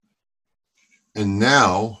And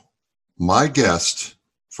now, my guest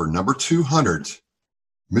for number 200,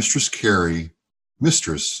 Mistress Carrie.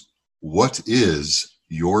 Mistress, what is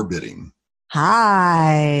your bidding?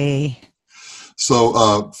 Hi.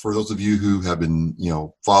 So for those of you who have been,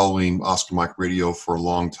 following Oscar Mike Radio for a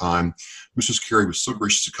long time, Mistress Carrie was so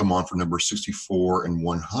gracious to come on for number 64 and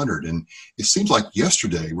 100. And it seems like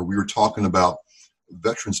yesterday where we were talking about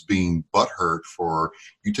veterans being butthurt for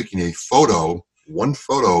you taking one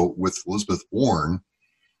photo with Elizabeth Warren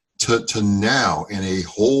to now, and a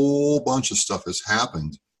whole bunch of stuff has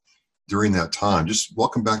happened during that time. Just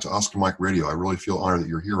welcome back to Oscar Mike Radio. I really feel honored that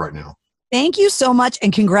you're here right now. Thank you so much,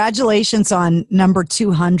 and congratulations on number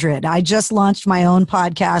 200. I just launched my own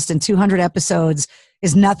podcast, and 200 episodes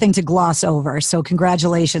is nothing to gloss over. So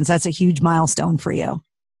congratulations. That's a huge milestone for you.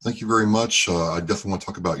 Thank you very much. I definitely want to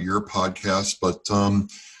talk about your podcast, but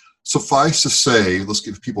suffice to say, let's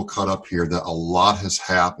get people caught up here that a lot has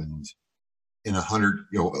happened in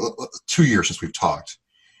 2 years since we've talked.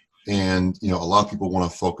 And, a lot of people want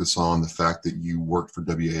to focus on the fact that you worked for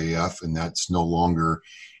WAAF, and that's no longer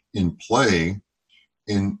in play.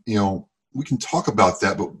 And, we can talk about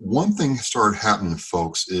that, but one thing started happening,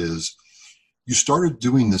 folks, is you started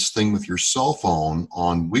doing this thing with your cell phone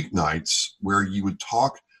on weeknights where you would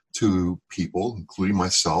talk to people, including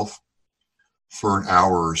myself, for an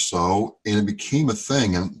hour or so, and it became a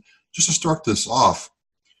thing. And just to start this off,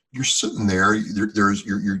 you're sitting there's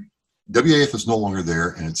your WAF is no longer there,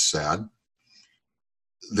 and it's sad.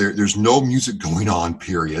 There's no music going on,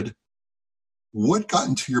 period. What got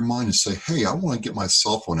into your mind to say, hey, I want to get my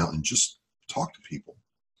cell phone out and just talk to people?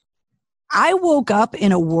 I woke up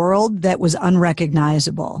in a world that was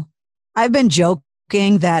unrecognizable. I've been joking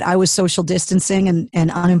that I was social distancing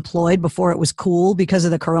and unemployed before it was cool because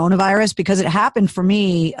of the coronavirus, because it happened for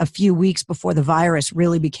me a few weeks before the virus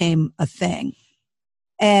really became a thing.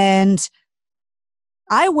 And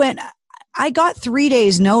I got 3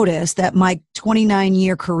 days notice that my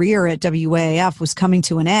 29-year career at WAAF was coming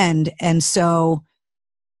to an end. And so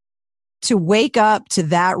to wake up to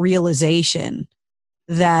that realization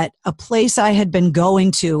that a place I had been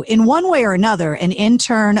going to in one way or another, an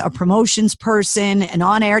intern, a promotions person, an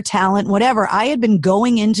on-air talent, whatever, I had been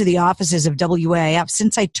going into the offices of WAAF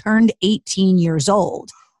since I turned 18 years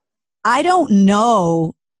old. I don't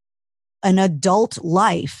know an adult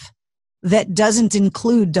life that doesn't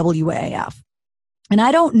include WAAF. And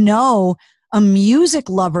I don't know a music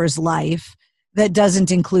lover's life that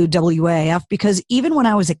doesn't include WAAF, because even when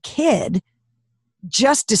I was a kid,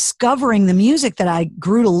 just discovering the music that I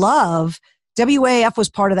grew to love, WAAF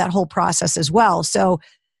was part of that whole process as well. So,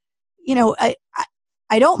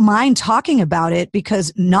 I don't mind talking about it,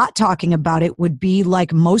 because not talking about it would be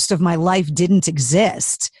like most of my life didn't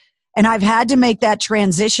exist. And I've had to make that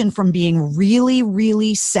transition from being really,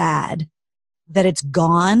 really sad that it's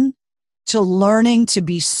gone to learning to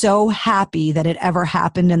be so happy that it ever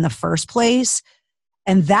happened in the first place.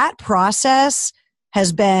 And that process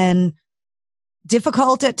has been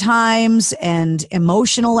difficult at times and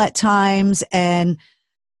emotional at times. And,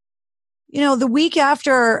 the week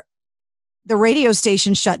after the radio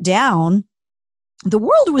station shut down, the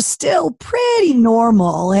world was still pretty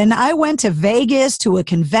normal. And I went to Vegas to a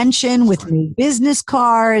convention with new business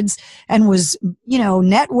cards and was,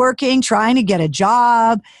 networking, trying to get a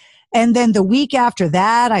job. And then the week after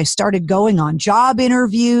that, I started going on job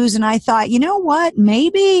interviews, and I thought, you know what,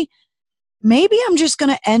 maybe I'm just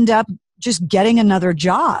going to end up just getting another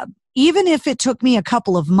job. Even if it took me a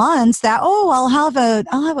couple of months, I'll have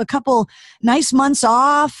a couple nice months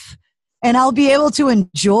off, and I'll be able to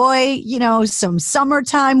enjoy, some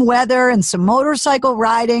summertime weather and some motorcycle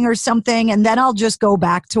riding or something. And then I'll just go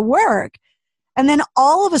back to work. And then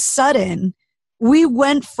all of a sudden, we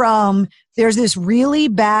went from there's this really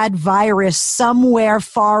bad virus somewhere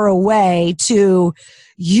far away to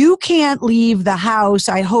you can't leave the house.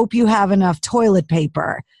 I hope you have enough toilet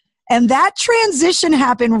paper. And that transition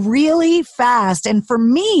happened really fast. And for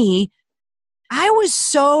me, I was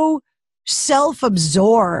so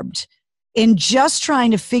self-absorbed in just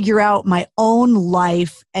trying to figure out my own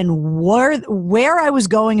life and where I was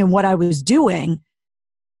going and what I was doing,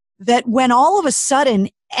 that when all of a sudden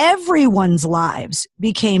everyone's lives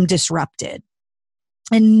became disrupted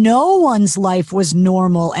and no one's life was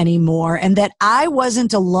normal anymore, and that I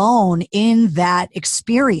wasn't alone in that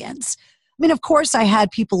experience. I mean, of course, I had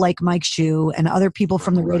people like Mike Shue and other people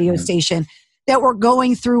from the radio station that were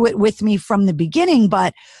going through it with me from the beginning.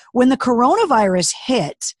 But when the coronavirus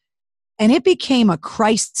hit, and it became a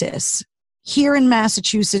crisis here in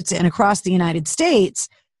Massachusetts and across the United States,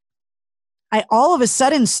 I all of a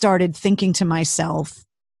sudden started thinking to myself,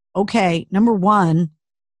 okay, number one,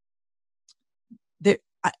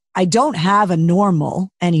 I don't have a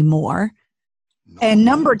normal anymore. No, And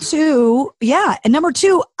number two,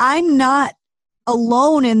 I'm not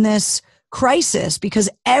alone in this crisis because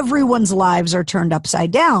everyone's lives are turned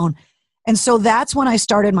upside down. And so that's when I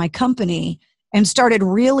started my company and started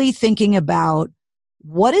really thinking about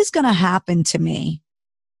what is going to happen to me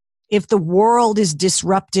if the world is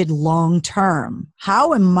disrupted long term.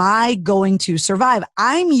 How am I going to survive?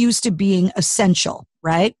 I'm used to being essential,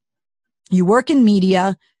 right? You work in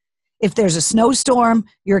media. If there's a snowstorm,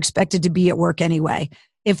 you're expected to be at work anyway.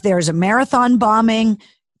 If there's a marathon bombing,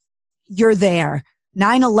 you're there.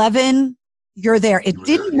 9/11, you're there. It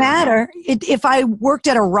didn't matter if I worked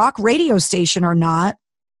at a rock radio station or not.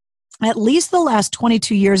 At least the last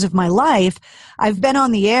 22 years of my life, I've been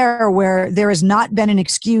on the air where there has not been an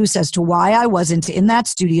excuse as to why I wasn't in that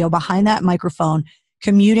studio behind that microphone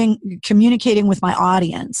communicating with my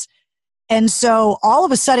audience. And so all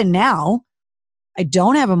of a sudden now, I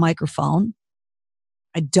don't have a microphone.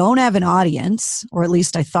 I don't have an audience, or at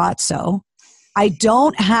least I thought so. I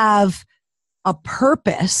don't have a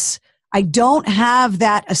purpose. I don't have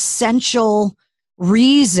that essential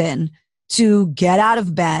reason to get out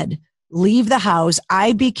of bed, leave the house.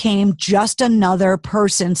 I became just another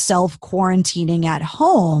person self-quarantining at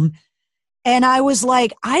home. And I was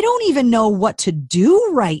like, I don't even know what to do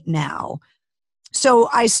right now. So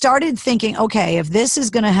I started thinking, okay, if this is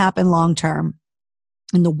going to happen long term,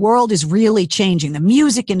 and the world is really changing, the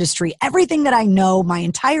music industry, everything that I know, my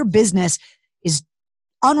entire business is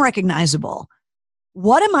unrecognizable.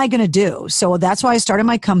 What am I going to do? So that's why I started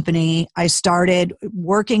my company. I started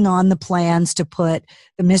working on the plans to put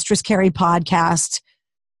the Mistress Carrie podcast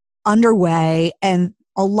underway. And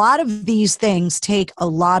a lot of these things take a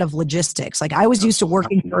lot of logistics. Like I was used to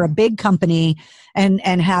working for a big company and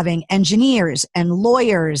having engineers and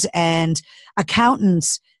lawyers and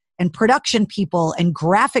accountants and production people and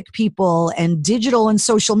graphic people and digital and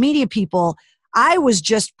social media people. I was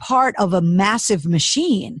just part of a massive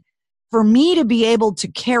machine. For me to be able to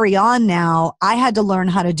carry on now, I had to learn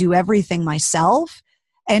how to do everything myself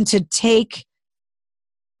and to take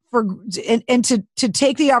to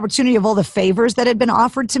take the opportunity of all the favors that had been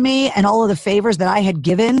offered to me and all of the favors that I had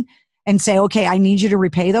given and say, okay, I need you to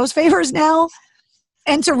repay those favors now.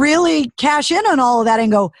 And to really cash in on all of that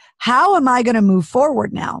and go, how am I going to move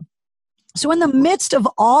forward now? So in the midst of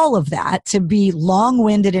all of that, to be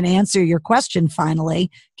long-winded and answer your question finally,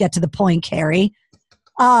 get to the point, Carrie,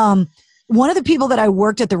 one of the people that I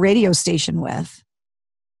worked at the radio station with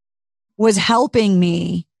was helping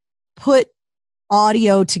me put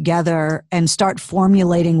audio together and start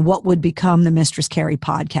formulating what would become the Mistress Carrie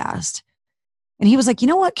podcast. And he was like, you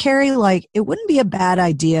know what, Carrie, like it wouldn't be a bad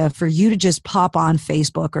idea for you to just pop on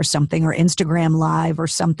Facebook or something or Instagram Live or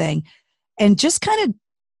something and just kind of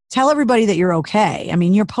tell everybody that you're okay. I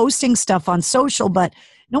mean, you're posting stuff on social, but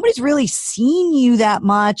nobody's really seen you that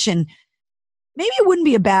much. And maybe it wouldn't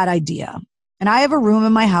be a bad idea. And I have a room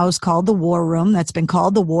in my house called the War Room that's been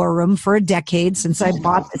called the War Room for a decade since I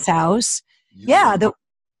bought this house. Yeah,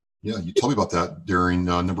 you told me about that during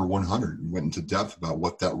number 100. You went into depth about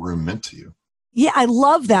what that room meant to you. Yeah, I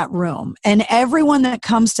love that room. And everyone that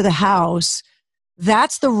comes to the house,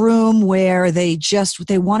 that's the room where they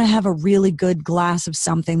want to have a really good glass of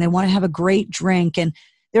something. They want to have a great drink. And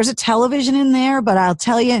there's a television in there, but I'll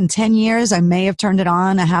tell you in 10 years, I may have turned it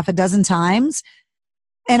on a half a dozen times.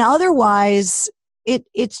 And otherwise,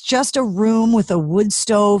 it's just a room with a wood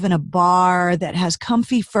stove and a bar that has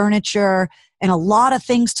comfy furniture and a lot of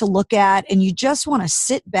things to look at. And you just want to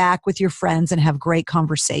sit back with your friends and have great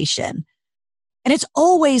conversation. And it's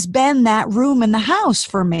always been that room in the house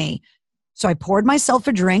for me. So I poured myself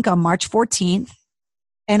a drink on March 14th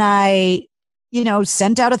and I,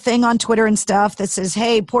 sent out a thing on Twitter and stuff that says,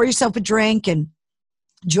 hey, pour yourself a drink and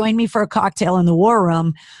join me for a cocktail in the War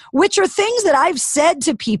Room, which are things that I've said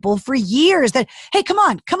to people for years that, hey, come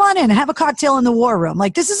on in, have a cocktail in the War Room.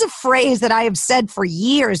 Like this is a phrase that I have said for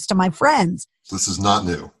years to my friends. This is not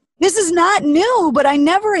new. This is not new, but I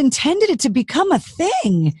never intended it to become a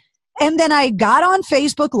thing. And then I got on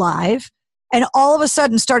Facebook Live and all of a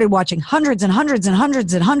sudden started watching hundreds and hundreds and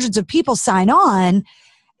hundreds and hundreds of people sign on.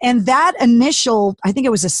 And that initial, I think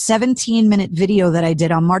it was a 17-minute video that I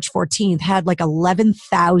did on March 14th, had like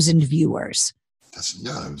 11,000 viewers. It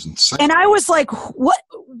was insane. And I was like,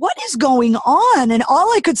 what is going on? And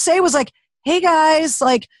all I could say was like, hey guys,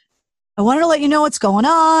 like, I wanted to let you know what's going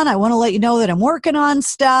on. I want to let you know that I'm working on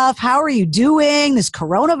stuff. How are you doing? This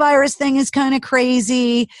coronavirus thing is kind of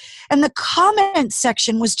crazy. And the comment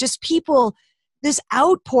section was just people, this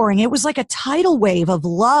outpouring. It was like a tidal wave of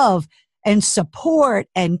love and support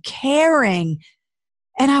and caring.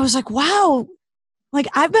 And I was like, wow, Like,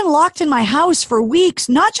 I've been locked in my house for weeks,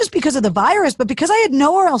 not just because of the virus, but because I had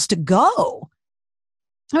nowhere else to go.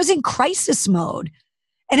 I was in crisis mode.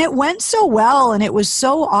 And it went so well, and it was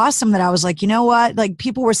so awesome that I was like, you know what? Like,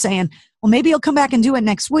 people were saying, well, maybe you'll come back and do it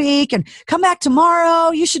next week, and come back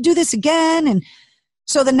tomorrow. You should do this again. And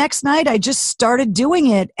so the next night I just started doing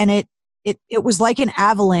it, and it was like an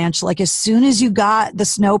avalanche. Like, as soon as you got the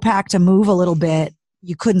snowpack to move a little bit,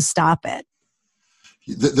 you couldn't stop it.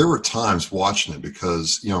 There were times watching it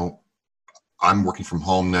because, I'm working from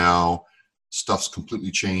home now. Stuff's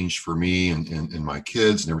completely changed for me and my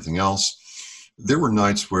kids and everything else. There were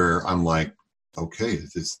nights where I'm like, okay,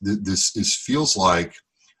 this feels like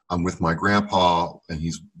I'm with my grandpa and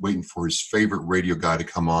he's waiting for his favorite radio guy to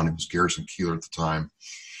come on. It was Garrison Keillor at the time.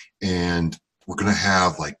 And we're going to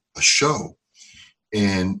have like a show.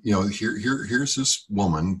 And, here's this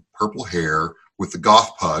woman, purple hair with the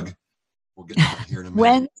goth pug. We'll get to that here in a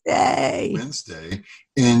minute. Wednesday.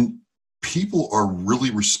 And people are really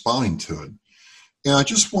responding to it. And I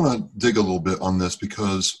just want to dig a little bit on this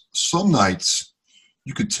because some nights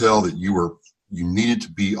you could tell that you needed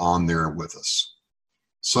to be on there with us.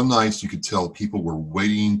 Some nights you could tell people were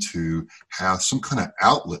waiting to have some kind of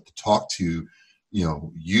outlet to talk to,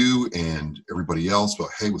 you and everybody else about,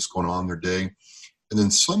 hey, what's going on in their day. And then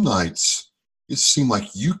some nights it seemed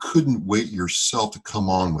like you couldn't wait yourself to come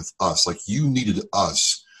on with us. Like you needed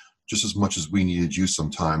us just as much as we needed you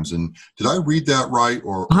sometimes. And did I read that right?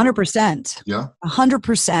 Or 100%. Yeah.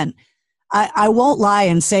 100%. I won't lie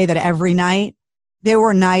and say that every night. There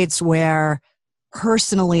were nights where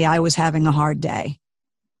personally I was having a hard day.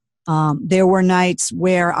 There were nights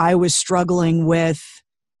where I was struggling with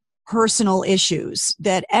personal issues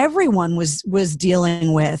that everyone was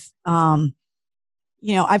dealing with.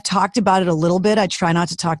 I've talked about it a little bit. I try not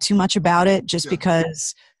to talk too much about it just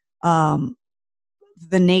because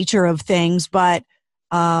the nature of things. But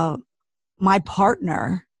my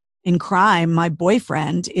partner in crime, my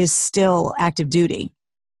boyfriend, is still active duty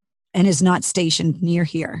and is not stationed near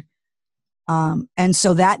here. And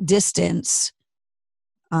so that distance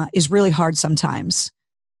is really hard sometimes.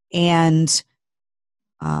 And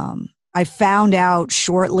I found out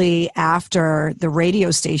shortly after the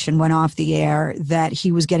radio station went off the air that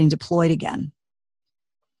he was getting deployed again.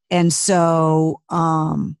 And so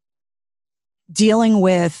dealing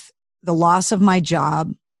with the loss of my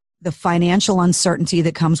job, the financial uncertainty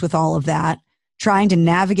that comes with all of that, trying to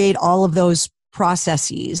navigate all of those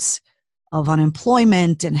processes of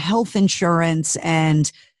unemployment and health insurance. And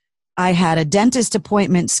I had a dentist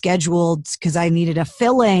appointment scheduled because I needed a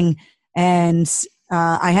filling, and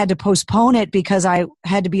I had to postpone it because I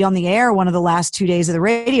had to be on the air one of the last 2 days of the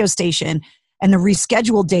radio station, and the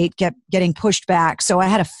rescheduled date kept getting pushed back. So I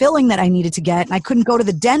had a filling that I needed to get, and I couldn't go to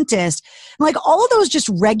the dentist. And like all of those just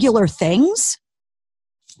regular things,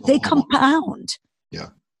 they compound. Yeah.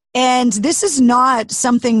 And this is not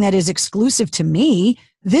something that is exclusive to me.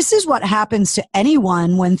 This is what happens to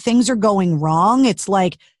anyone when things are going wrong. It's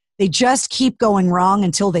like they just keep going wrong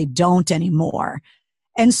until they don't anymore.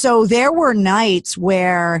 And so there were nights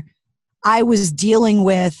where I was dealing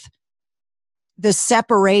with the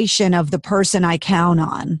separation of the person I count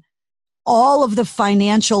on, all of the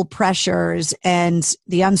financial pressures and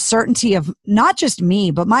the uncertainty of not just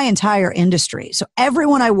me, but my entire industry. So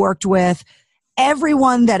everyone I worked with,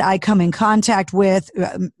 everyone that I come in contact with,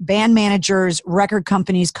 band managers, record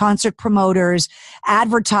companies, concert promoters,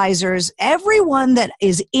 advertisers, everyone that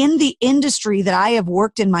is in the industry that I have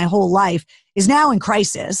worked in my whole life is now in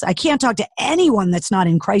crisis. I can't talk to anyone that's not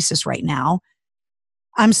in crisis right now.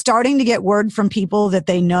 I'm starting to get word from people that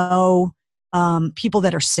they know people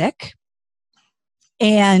that are sick.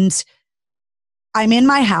 And I'm in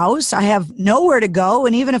my house. I have nowhere to go.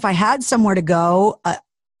 And even if I had somewhere to go,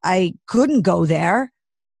 I couldn't go there.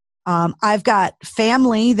 I've got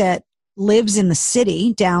family that lives in the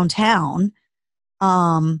city downtown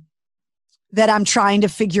that I'm trying to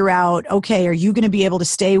figure out, okay, are you going to be able to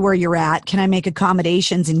stay where you're at? Can I make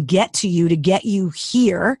accommodations and get to get you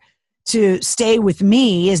here to stay with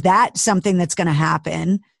me? Is that something that's going to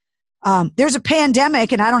happen? There's a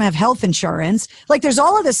pandemic and I don't have health insurance. Like there's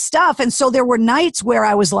all of this stuff. And so there were nights where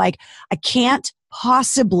I was like, I can't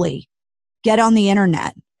possibly get on the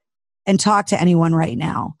internet and talk to anyone right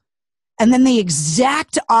now. And then the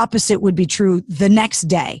exact opposite would be true the next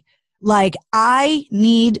day. Like I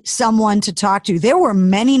need someone to talk to. There were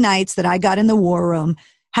many nights that I got in the war room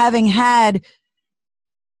having had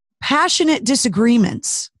passionate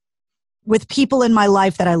disagreements with people in my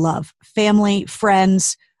life that I love, family,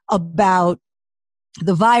 friends, about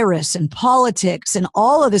the virus and politics and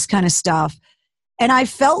all of this kind of stuff. And I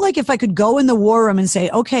felt like if I could go in the war room and say,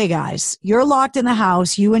 okay, guys, you're locked in the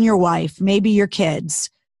house, you and your wife, maybe your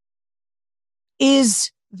kids.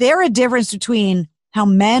 Is there a difference between how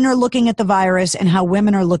men are looking at the virus and how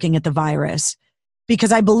women are looking at the virus?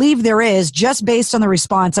 Because I believe there is, just based on the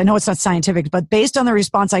response. I know it's not scientific, but based on the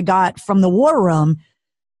response I got from the war room,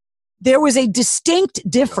 there was a distinct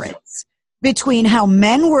difference between how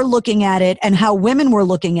men were looking at it and how women were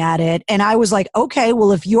looking at it. And I was like, okay,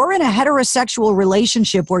 well, if you're in a heterosexual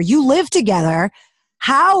relationship where you live together,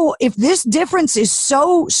 if this difference is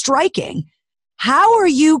so striking, how are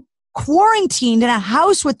you quarantined in a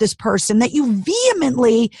house with this person that you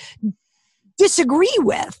vehemently disagree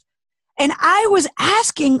with? And I was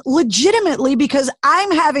asking legitimately because I'm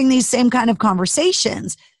having these same kind of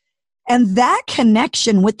conversations. And that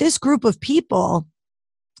connection with this group of people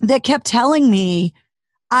that kept telling me,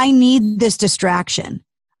 I need this distraction.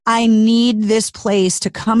 I need this place to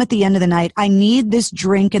come at the end of the night. I need this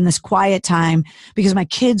drink and this quiet time because my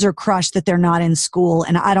kids are crushed that they're not in school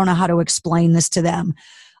and I don't know how to explain this to them.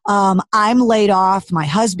 I'm laid off. My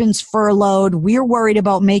husband's furloughed. We're worried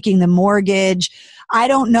about making the mortgage. I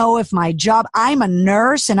don't know if my job, I'm a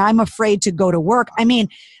nurse and I'm afraid to go to work. I mean,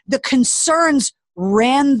 the concerns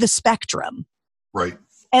ran the spectrum. Right.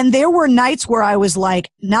 And there were nights where I was like,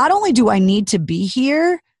 not only do I need to be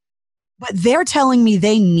here, but they're telling me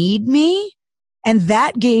they need me. And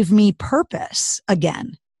that gave me purpose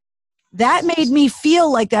again. That made me feel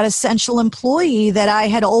like that essential employee that I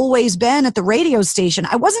had always been at the radio station.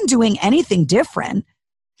 I wasn't doing anything different,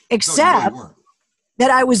 except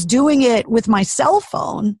that I was doing it with my cell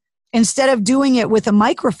phone instead of doing it with a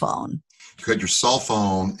microphone. You had your cell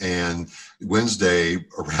phone and Wednesday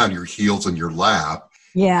around your heels in your lap.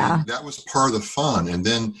 Yeah. And that was part of the fun. And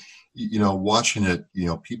then, watching it,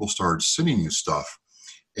 people started sending you stuff.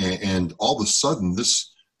 And all of a sudden,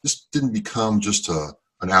 this didn't become just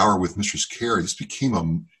an hour with Mistress Carrie. This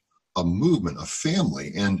became a movement, a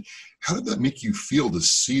family. And how did that make you feel to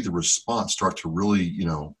see the response start to really,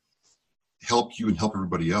 help you and help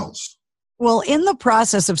everybody else? Well, in the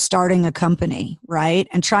process of starting a company, right,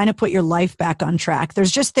 and trying to put your life back on track,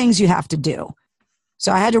 there's just things you have to do.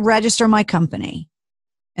 So I had to register my company.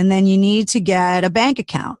 And then you need to get a bank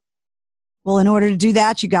account. Well, in order to do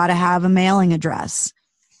that, you got to have a mailing address.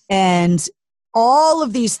 And all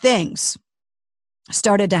of these things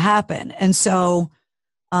started to happen. And so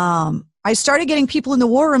I started getting people in the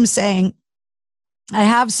war room saying, I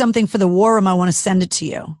have something for the war room. I want to send it to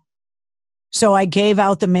you. So I gave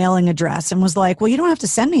out the mailing address and was like, well, you don't have to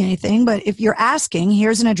send me anything, but if you're asking,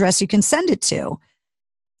 here's an address you can send it to.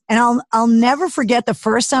 And I'll never forget the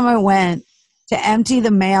first time I went to empty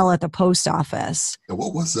the mail at the post office.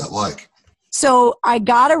 What was that like? So I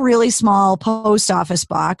got a really small post office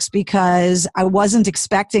box because I wasn't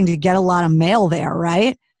expecting to get a lot of mail there,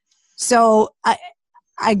 right? So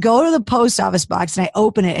I go to the post office box and I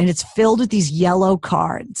open it and it's filled with these yellow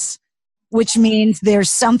cards, which means there's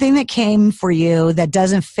something that came for you that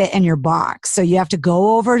doesn't fit in your box. So you have to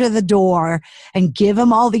go over to the door and give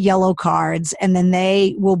them all the yellow cards, and then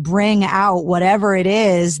they will bring out whatever it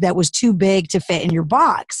is that was too big to fit in your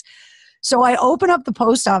box. So I open up the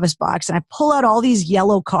post office box and I pull out all these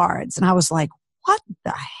yellow cards, and I was like, what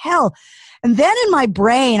the hell? And then in my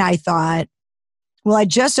brain, I thought, well, I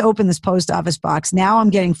just opened this post office box. Now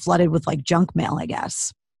I'm getting flooded with like junk mail, I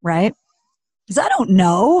guess, right? Because I don't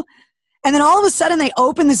know. And then all of a sudden they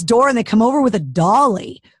open this door and they come over with a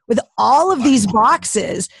dolly with all of these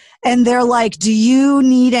boxes. And they're like, do you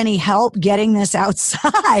need any help getting this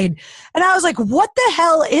outside? And I was like, what the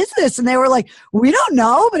hell is this? And they were like, we don't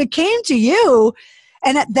know, but it came to you.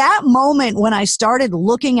 And at that moment, when I started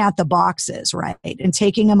looking at the boxes, right, and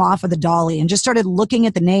taking them off of the dolly and just started looking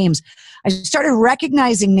at the names, I started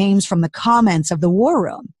recognizing names from the comments of the war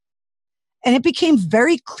room. And it became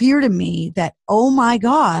very clear to me that, oh my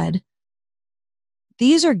God,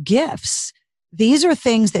 these are gifts. These are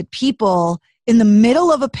things that people in the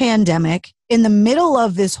middle of a pandemic, in the middle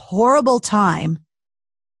of this horrible time,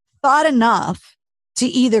 thought enough to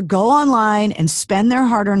either go online and spend their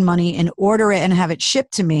hard-earned money and order it and have it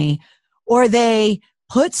shipped to me, or they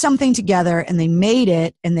put something together and they made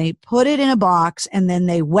it and they put it in a box and then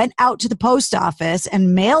they went out to the post office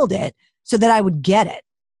and mailed it so that I would get it.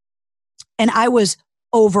 And I was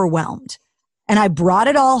overwhelmed. And I brought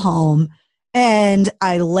it all home. And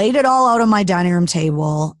I laid it all out on my dining room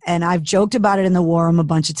table, and I've joked about it in the war room a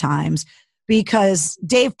bunch of times because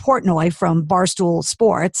Dave Portnoy from Barstool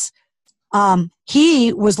Sports,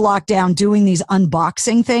 he was locked down doing these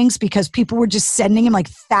unboxing things because people were just sending him like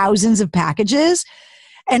thousands of packages.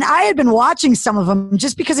 And I had been watching some of them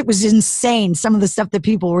just because it was insane, some of the stuff that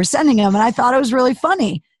people were sending them. And I thought it was really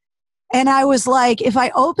funny. And I was like, if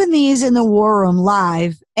I open these in the War Room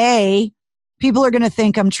live, A, people are going to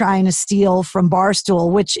think I'm trying to steal from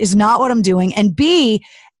Barstool, which is not what I'm doing. And B,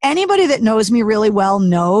 anybody that knows me really well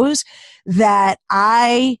knows that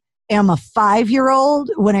I am a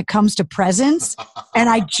 5-year-old when it comes to presents, and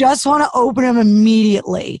I just want to open them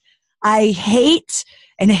immediately. I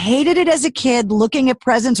hated it as a kid, looking at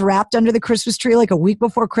presents wrapped under the Christmas tree like a week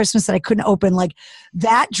before Christmas that I couldn't open. Like,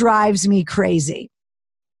 that drives me crazy.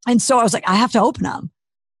 And so I was like, I have to open them.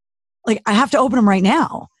 Like, I have to open them right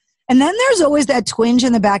now. And then there's always that twinge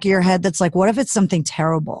in the back of your head that's like, what if it's something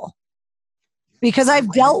terrible? Because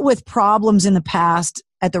I've dealt with problems in the past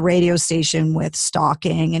at the radio station with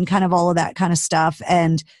stalking and kind of all of that kind of stuff.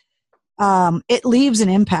 And it leaves an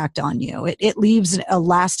impact on you. It leaves a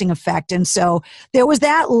lasting effect. And so there was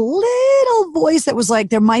that little voice that was like,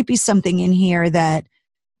 there might be something in here that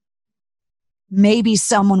maybe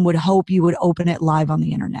someone would hope you would open it live on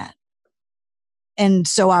the internet. And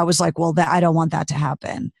so I was like, well, I don't want that to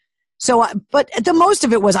happen. So, but the most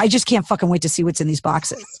of it was, I just can't fucking wait to see what's in these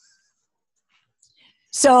boxes.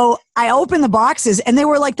 So I opened the boxes and they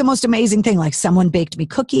were like the most amazing thing. Like, someone baked me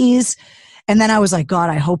cookies. And then I was like, God,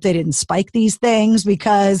 I hope they didn't spike these things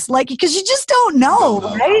because you just don't know,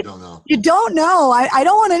 right? You don't know. I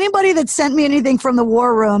don't want anybody that sent me anything from the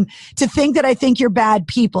War Room to think that I think you're bad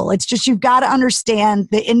people. It's just, you've got to understand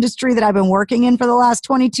the industry that I've been working in for the last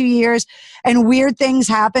 22 years, and weird things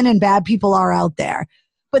happen and bad people are out there.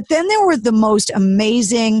 But then there were the most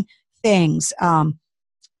amazing things.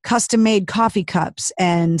 Custom-made coffee cups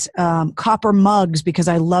and copper mugs, because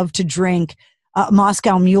I love to drink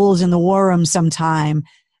Moscow Mules in the War Room sometime,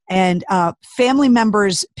 and family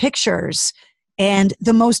members' pictures, and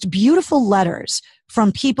the most beautiful letters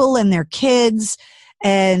from people and their kids,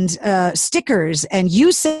 and stickers, and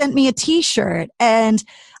you sent me a t-shirt. And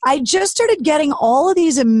I just started getting all of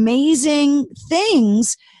these amazing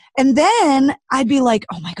things. And then I'd be like,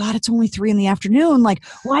 oh my God, it's only 3 p.m. Like,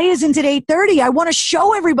 why isn't it 8:30? I want to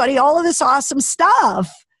show everybody all of this awesome stuff.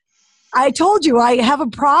 I told you I have a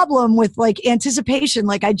problem with like anticipation.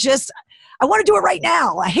 Like, I want to do it right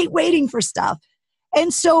now. I hate waiting for stuff.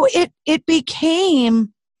 And so it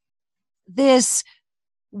became this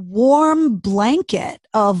warm blanket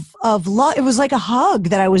of love. It was like a hug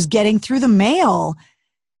that I was getting through the mail.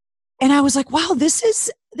 And I was like, wow, this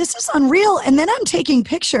is unreal. And then I'm taking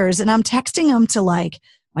pictures and I'm texting them to like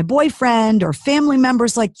my boyfriend or family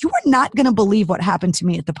members. Like, you are not going to believe what happened to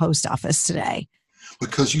me at the post office today.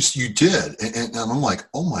 Because you did. And I'm like,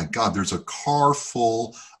 oh my God, there's a car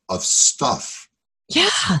full of stuff. Yeah.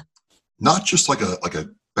 Not just like a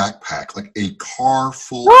backpack, like a car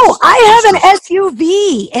full. No, I have an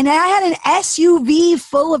SUV, and I had an SUV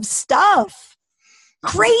full of stuff.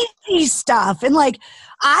 Crazy stuff. And like,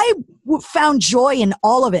 I found joy in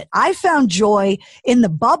all of it. I found joy in the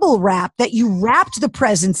bubble wrap that you wrapped the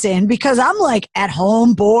presents in, because I'm like at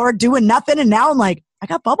home, bored, doing nothing. And now I'm like, I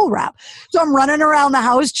got bubble wrap. So I'm running around the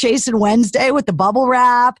house chasing Wednesday with the bubble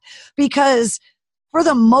wrap, because for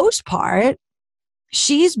the most part,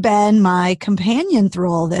 she's been my companion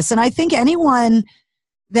through all this. And I think anyone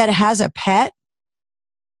that has a pet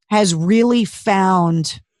has really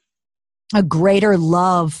found a greater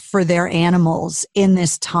love for their animals in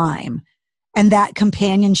this time, and that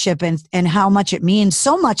companionship and how much it means.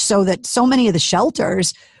 So much so that so many of the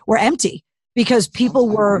shelters were empty because people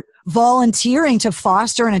were volunteering to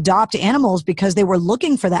foster and adopt animals because they were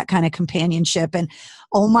looking for that kind of companionship. And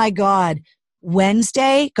oh my God,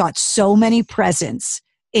 Wednesday got so many presents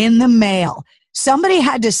in the mail. Somebody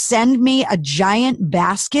had to send me a giant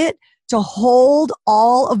basket to hold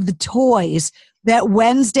all of the toys that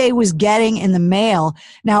Wednesday was getting in the mail.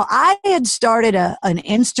 Now, I had started an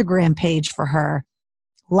Instagram page for her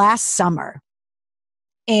last summer,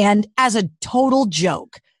 and as a total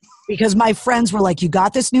joke, because my friends were like, you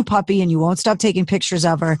got this new puppy and you won't stop taking pictures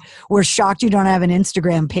of her. We're shocked you don't have an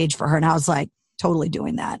Instagram page for her. And I was like, totally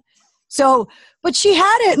doing that. So, but she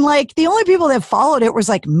had it, and like the only people that followed it was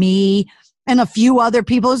like me and a few other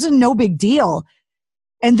people. It was no big deal.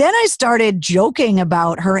 And then I started joking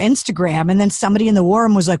about her Instagram, and then somebody in the War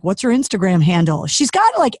Room was like, what's her Instagram handle? She's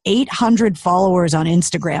got like 800 followers on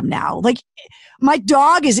Instagram now. Like, my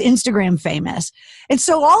dog is Instagram famous. And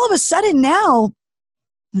so all of a sudden now,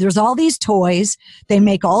 there's all these toys. They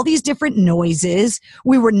make all these different noises.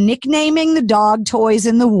 We were nicknaming the dog toys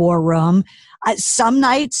in the War Room. Some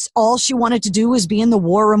nights, all she wanted to do was be in the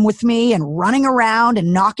war room with me and running around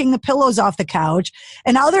and knocking the pillows off the couch.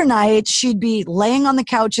 And other nights, she'd be laying on the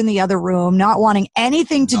couch in the other room, not wanting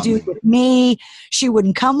anything to do with me. She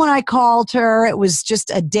wouldn't come when I called her. It was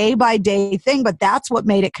just a day-by-day thing, but that's what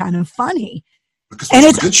made it kind of funny. Because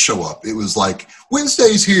when she did show up, it was like,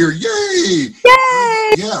 Wednesday's here, yay!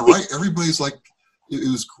 Yay! Yeah, right? Everybody's like,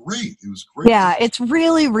 it was great. It was great. Yeah, it's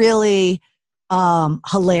really, really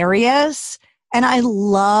hilarious. And I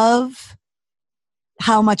love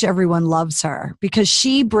how much everyone loves her because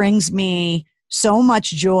she brings me so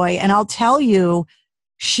much joy. And I'll tell you,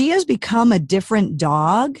 she has become a different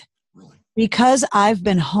dog because I've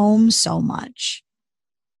been home so much.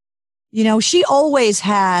 You know, she always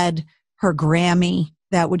had her Grammy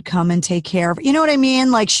that would come and take care of her. You know what I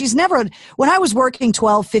mean? Like she's never, when I was working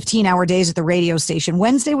 12, 15-hour days at the radio station,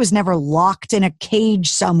 Wednesday was never locked in a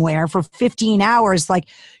cage somewhere for 15 hours. Like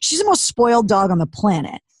she's the most spoiled dog on the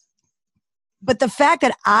planet. But the fact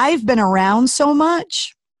that I've been around so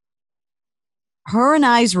much, her and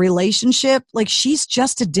I's relationship, like she's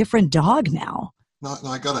just a different dog now. No,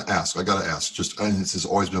 I gotta ask, just, and this has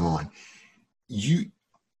always been mine.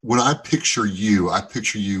 When I picture you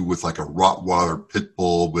with like a Rottweiler pit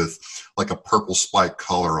bull with like a purple spike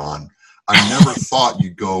collar on. I never thought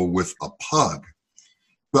you'd go with a pug,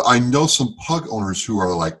 but I know some pug owners who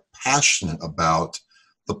are like passionate about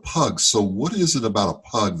the pug. So what is it about a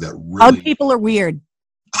pug that really? Pug people are weird.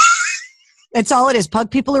 That's all it is. Pug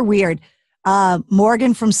people are weird.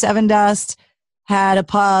 Morgan from Seven Dust had a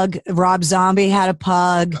pug. Rob Zombie had a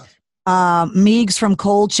pug. Yeah. Meigs from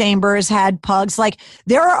Cold Chambers had pugs. Like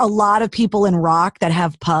there are a lot of people in rock that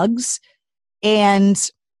have pugs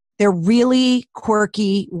and they're really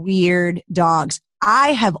quirky, weird dogs.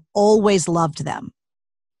 I have always loved them.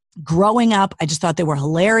 Growing up, I just thought they were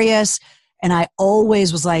hilarious. And I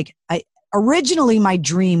always was like, originally my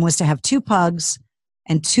dream was to have 2 pugs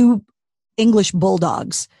and 2 English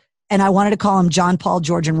bulldogs. And I wanted to call them John, Paul,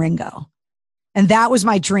 George, and Ringo. And that was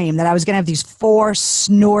my dream, that I was going to have these 4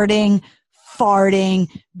 snorting, farting,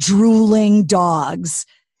 drooling dogs.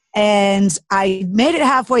 And I made it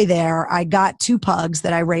halfway there. I got 2 pugs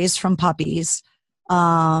that I raised from puppies.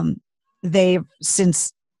 They've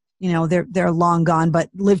since, they're long gone, but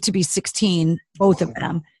lived to be 16, both of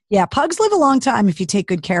them. Yeah, pugs live a long time if you take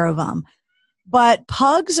good care of them. But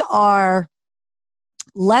pugs are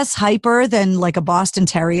less hyper than like a Boston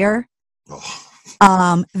Terrier. Oh.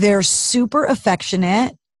 They're super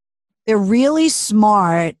affectionate. They're really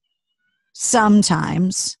smart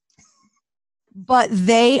sometimes, but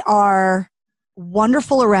they are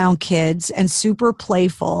wonderful around kids and super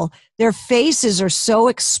playful. Their faces are so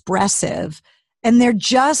expressive and they're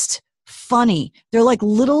just funny. They're like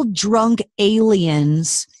little drunk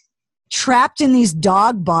aliens trapped in these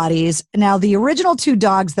dog bodies. Now, the original 2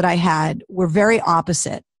 dogs that I had were very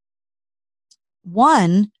opposite.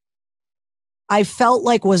 One, I felt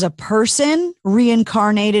like was a person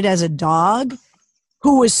reincarnated as a dog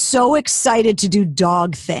who was so excited to do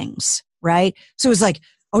dog things, right? So it was like,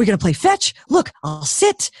 are we going to play fetch? Look, I'll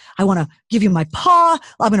sit. I want to give you my paw.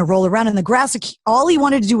 I'm going to roll around in the grass. All he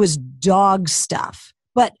wanted to do was dog stuff,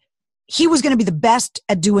 but he was going to be the best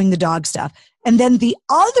at doing the dog stuff. And then the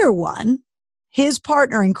other one, his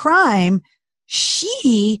partner in crime,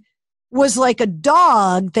 she was like a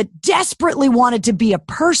dog that desperately wanted to be a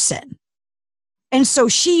person. And so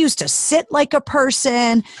she used to sit like a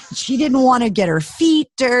person. She didn't want to get her feet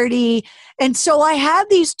dirty. And so I had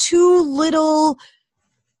these 2 little,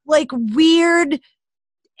 like, weird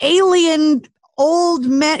alien old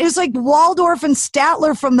men. It was like Waldorf and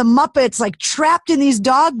Statler from the Muppets, like trapped in these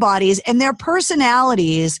dog bodies. And their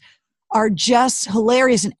personalities are just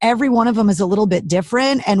hilarious. And every one of them is a little bit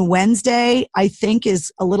different. And Wednesday, I think,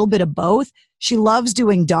 is a little bit of both. She loves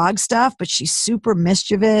doing dog stuff, but she's super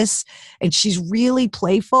mischievous and she's really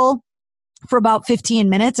playful for about 15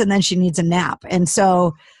 minutes and then she needs a nap. And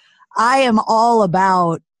so I am all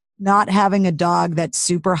about not having a dog that's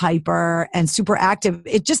super hyper and super active.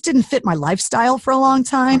 It just didn't fit my lifestyle for a long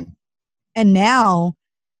time. And now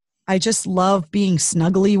I just love being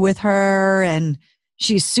snuggly with her and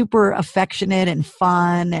she's super affectionate and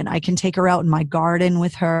fun and I can take her out in my garden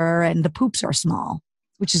with her and the poops are small,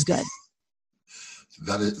 which is good.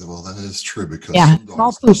 That is true because some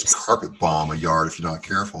dogs just carpet bomb a yard if you're not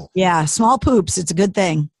careful. Yeah, small poops. It's a good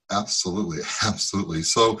thing. Absolutely.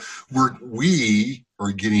 So we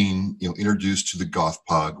are getting introduced to the Goth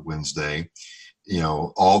Pug Wednesday,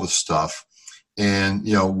 all the stuff, and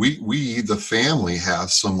we the family have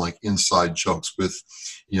some like inside jokes with,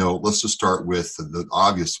 let's just start with the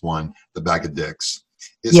obvious one, the bag of dicks.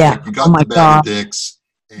 It's like you got the bag of dicks.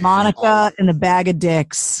 And Monica and the Bag of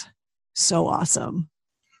Dicks. So awesome.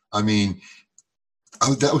 I mean,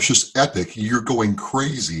 that was just epic. You're going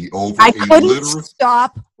crazy over I a couldn't literal.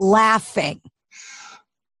 stop laughing.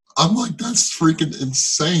 I'm like, that's freaking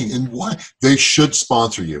insane. And why? They should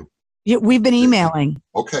sponsor you. Yeah, we've been emailing.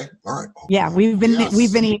 Okay. All right. Oh, Yeah, we've been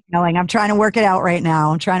emailing. I'm trying to work it out right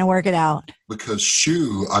now. Because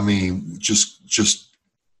Shu, I mean, just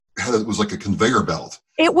it was like a conveyor belt.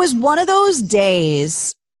 It was one of those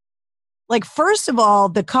days. Like, first of all,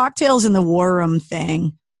 the cocktails in the war room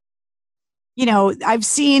thing. You know, I've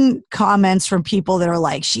seen comments from people that are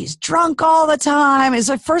like, she's drunk all the time. It's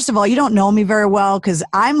like, first of all, you don't know me very well because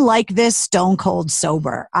I'm like this stone cold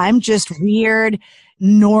sober. I'm just weird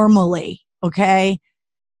normally, okay?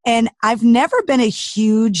 And I've never been a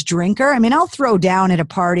huge drinker. I mean, I'll throw down at a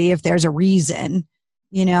party if there's a reason.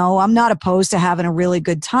 You know, I'm not opposed to having a really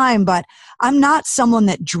good time, but I'm not someone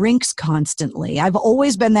that drinks constantly. I've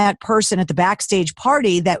always been that person at the backstage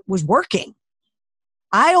party that was working.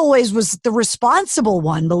 I always was the responsible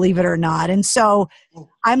one, believe it or not. And so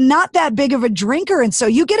I'm not that big of a drinker. And so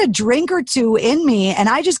you get a drink or two in me and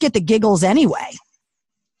I just get the giggles anyway.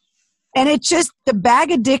 And it just, the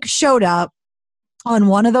Bag of Dicks showed up on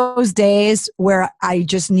one of those days where I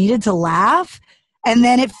just needed to laugh. And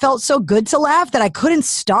then it felt so good to laugh that I couldn't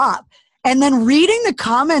stop. And then reading the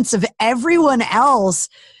comments of everyone else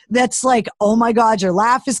that's like, oh my God, your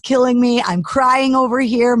laugh is killing me. I'm crying over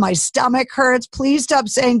here. My stomach hurts. Please stop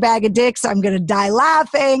saying Bag of Dicks. I'm going to die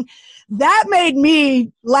laughing. That made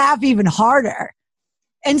me laugh even harder.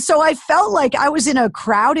 And so I felt like I was in a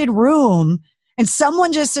crowded room and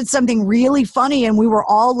someone just said something really funny and we were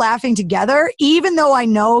all laughing together, even though I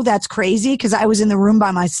know that's crazy because I was in the room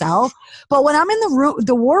by myself. But when I'm in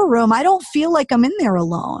the war room, I don't feel like I'm in there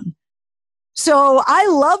alone. So I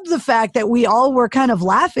loved the fact that we all were kind of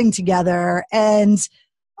laughing together and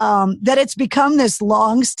that it's become this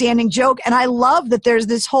long-standing joke. And I love that there's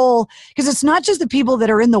this whole, because it's not just the people that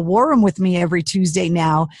are in the war room with me every Tuesday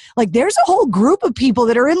now. Like there's a whole group of people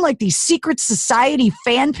that are in like these secret society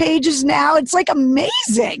fan pages now. It's like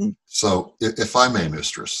amazing. So if I may,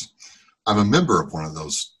 mistress, I'm a member of one of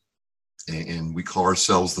those and we call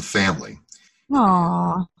ourselves the family.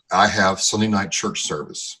 Aww. I have Sunday night church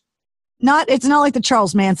service. It's not like the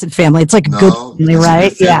Charles Manson family. It's like a No, good family,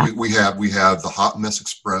 right? Yeah. We have the Hot Mess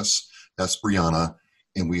Express. That's Brianna.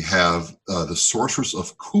 And we have the Sorceress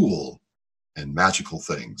of Cool and Magical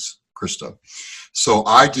Things, Krista. So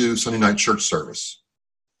I do Sunday night church service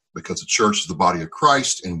because the church is the body of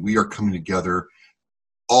Christ and we are coming together,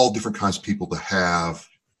 all different kinds of people to have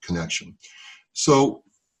connection. So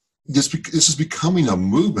this is becoming a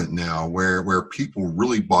movement now where people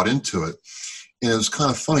really bought into it. And it was kind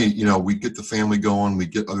of funny, you know, we get the family going, we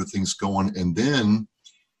get other things going. And then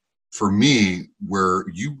for me, where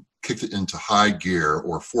you kicked it into high gear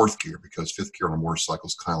or fourth gear, because fifth gear on a motorcycle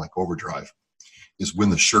is kind of like overdrive, is when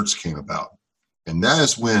the shirts came about. And that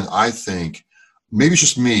is when I think, maybe it's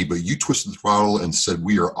just me, but you twisted the throttle and said,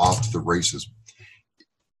 we are off to the races.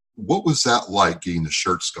 What was that like getting the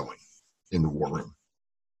shirts going in the war room?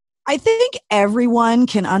 I think everyone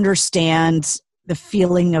can understand the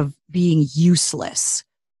feeling of being useless.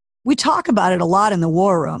 We talk about it a lot in the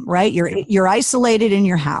war room, right? You're isolated in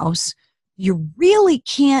your house. You really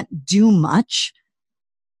can't do much.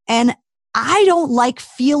 And I don't like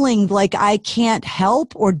feeling like I can't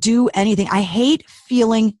help or do anything. I hate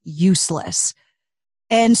feeling useless.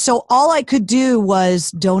 And so all I could do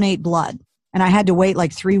was donate blood. And I had to wait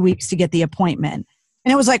like 3 weeks to get the appointment.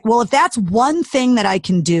 And it was like, well, if that's one thing that I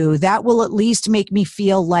can do, that will at least make me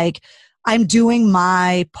feel like I'm doing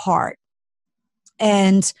my part.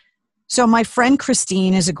 And so my friend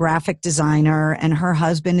Christine is a graphic designer and her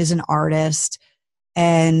husband is an artist.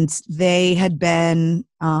 And they had been,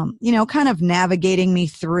 kind of navigating me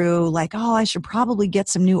through like, oh, I should probably get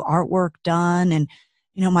some new artwork done. And,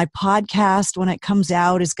 my podcast, when it comes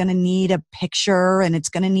out, is going to need a picture and it's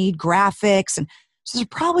going to need graphics. And so I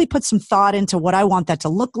probably put some thought into what I want that to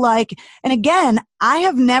look like. And again, I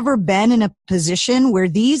have never been in a position where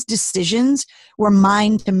these decisions were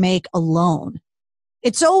mine to make alone.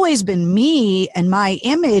 It's always been me and my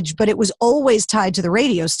image, but it was always tied to the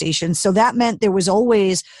radio station. So that meant there was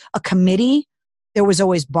always a committee. There was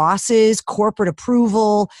always bosses, corporate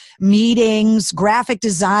approval, meetings, graphic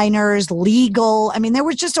designers, legal. I mean, there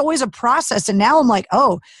was just always a process. And now I'm like,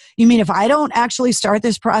 oh, you mean if I don't actually start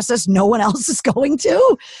this process, no one else is going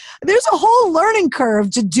to? There's a whole learning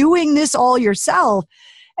curve to doing this all yourself.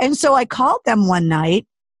 And so I called them one night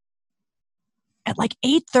at like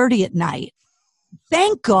 8:30 at night.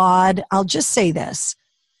 Thank God, I'll just say this.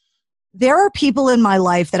 There are people in my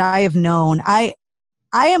life that I have known.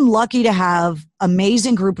 I am lucky to have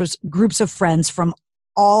amazing groups of friends from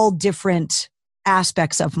all different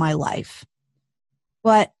aspects of my life.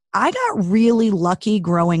 But I got really lucky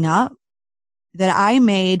growing up that I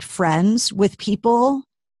made friends with people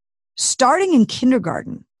starting in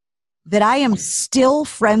kindergarten that I am still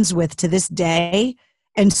friends with to this day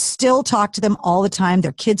and still talk to them all the time.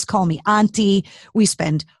 Their kids call me auntie. We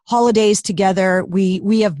spend holidays together.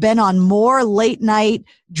 We have been on more late night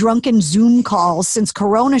drunken Zoom calls since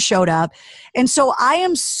Corona showed up. And so I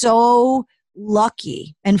am so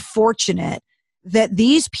lucky and fortunate that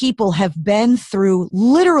these people have been through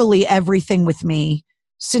literally everything with me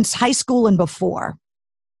since high school and before.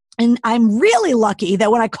 And I'm really lucky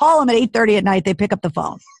that when I call them at 8:30 at night, they pick up the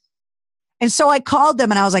phone. And so I called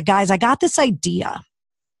them and I was like, guys, I got this idea.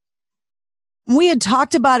 We had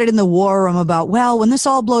talked about it in the war room about, well, when this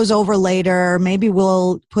all blows over later, maybe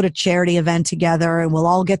we'll put a charity event together and we'll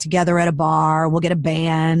all get together at a bar. We'll get a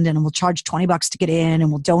band and we'll charge $20 to get in and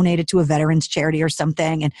we'll donate it to a veterans charity or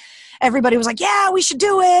something. And everybody was like, yeah, we should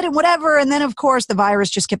do it and whatever. And then, of course, the virus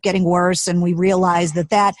just kept getting worse. And we realized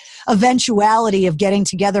that eventuality of getting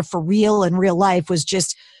together for real in real life was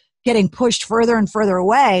just getting pushed further and further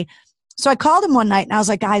away. So I called him one night and I was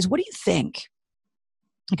like, guys, what do you think?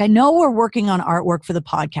 Like, I know we're working on artwork for the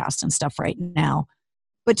podcast and stuff right now,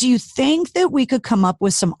 but do you think that we could come up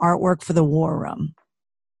with some artwork for the war room?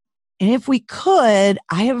 And if we could,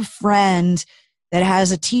 I have a friend that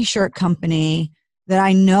has a t-shirt company that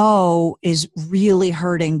I know is really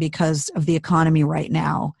hurting because of the economy right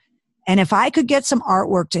now. And if I could get some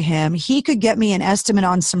artwork to him, he could get me an estimate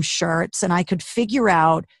on some shirts and I could figure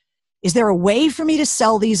out, is there a way for me to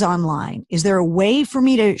sell these online? Is there a way for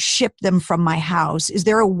me to ship them from my house? Is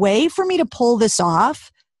there a way for me to pull this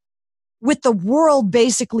off with the world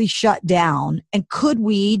basically shut down? And could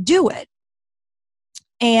we do it?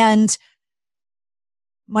 And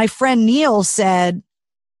my friend Neil said,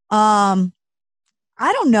 I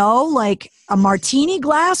don't know, like a martini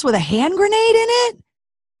glass with a hand grenade in it?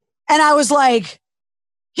 And I was like,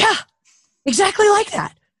 yeah, exactly like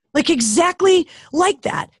that. Like exactly like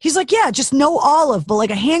that. He's like, yeah, just no olive, but like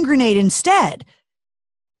a hand grenade instead.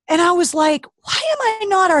 And I was like, why am I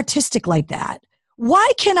not artistic like that?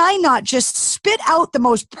 Why can I not just spit out the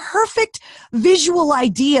most perfect visual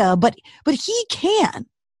idea, but he can?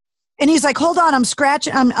 And he's like, hold on,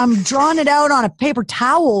 I'm drawing it out on a paper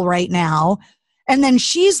towel right now. And then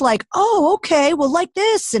she's like, oh, okay, well, like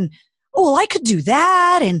this. And, oh, well, I could do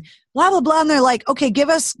that. And blah, blah, blah. And they're like, okay, give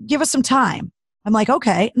us some time. I'm like,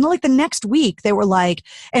 okay. And like the next week they were like,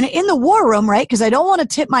 and in the war room, right? Because I don't want to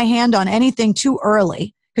tip my hand on anything too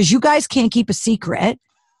early because you guys can't keep a secret.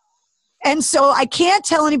 And so I can't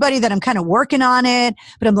tell anybody that I'm kind of working on it.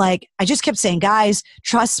 But I'm like, I just kept saying, guys,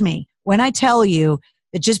 trust me. When I tell you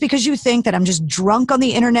that just because you think that I'm just drunk on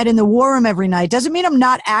the internet in the war room every night doesn't mean I'm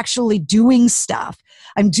not actually doing stuff.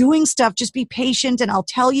 I'm doing stuff. Just be patient. And I'll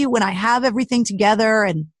tell you when I have everything together.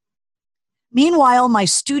 And meanwhile, my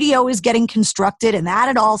studio is getting constructed and that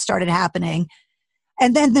had all started happening.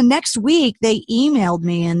 And then the next week they emailed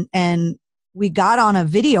me and we got on a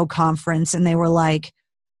video conference and they were like,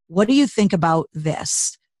 what do you think about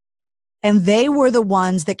this? And they were the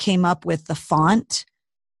ones that came up with the font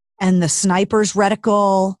and the sniper's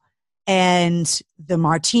reticle and the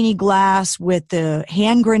martini glass with the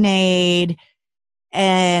hand grenade.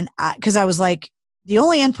 And because I was like, the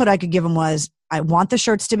only input I could give them was, I want the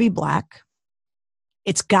shirts to be black.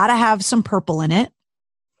 It's got to have some purple in it.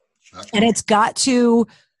 And it's got to,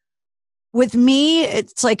 with me,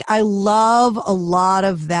 it's like I love a lot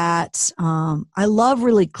of that. I love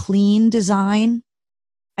really clean design.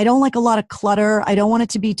 I don't like a lot of clutter. I don't want it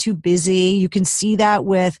to be too busy. You can see that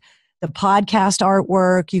with the podcast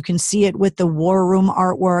artwork. You can see it with the war room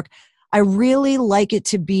artwork. I really like it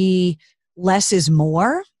to be less is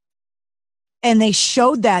more. And they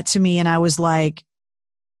showed that to me and I was like,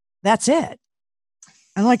 that's it.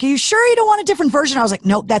 I'm like, are you sure you don't want a different version? I was like,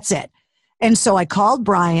 nope, that's it. And so I called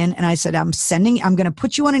Brian and I said, I'm going to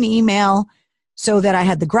put you on an email so that I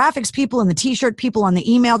had the graphics people and the t-shirt people on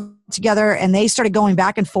the email together. And they started going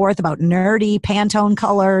back and forth about nerdy Pantone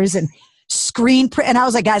colors and screen print. And I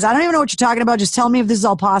was like, guys, I don't even know what you're talking about. Just tell me if this is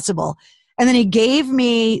all possible. And then he gave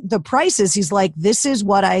me the prices. He's like, this is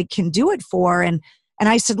what I can do it for. And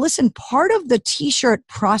I said, listen, part of the t-shirt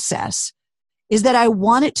process is that I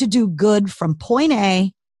want it to do good from point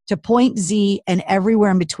A to point Z and everywhere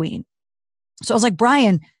in between. So I was like,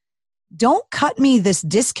 Brian, don't cut me this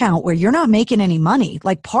discount where you're not making any money.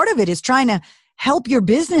 Like part of it is trying to help your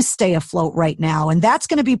business stay afloat right now. And that's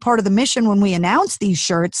going to be part of the mission when we announce these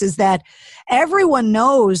shirts is that everyone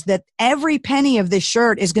knows that every penny of this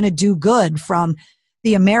shirt is going to do good from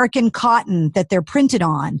the American cotton that they're printed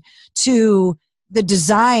on, to the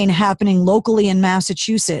design happening locally in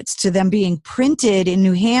Massachusetts, to them being printed in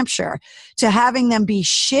New Hampshire, to having them be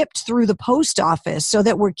shipped through the post office so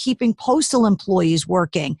that we're keeping postal employees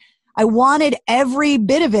working. I wanted every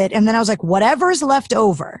bit of it. And then I was like, whatever's left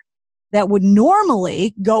over that would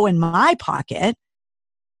normally go in my pocket,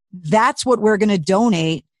 that's what we're going to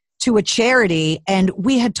donate to a charity. And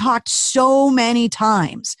we had talked so many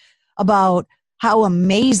times about how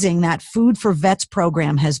amazing that Food for Vets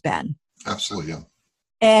program has been. Absolutely, yeah.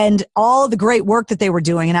 And all of the great work that they were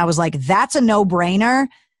doing. And I was like, that's a no-brainer.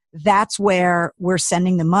 That's where we're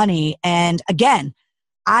sending the money. And again,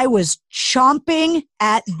 I was chomping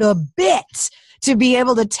at the bit to be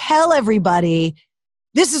able to tell everybody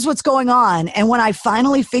this is what's going on. And when I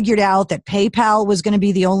finally figured out that PayPal was going to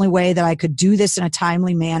be the only way that I could do this in a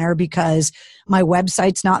timely manner, because my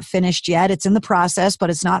website's not finished yet. It's in the process,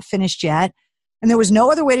 but it's not finished yet. And there was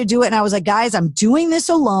no other way to do it. And I was like, guys, I'm doing this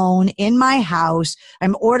alone in my house.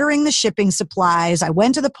 I'm ordering the shipping supplies. I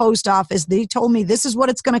went to the post office. They told me this is what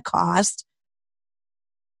it's going to cost.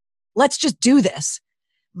 Let's just do this.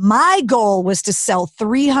 My goal was to sell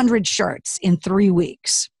 300 shirts in 3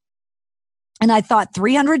 weeks. And I thought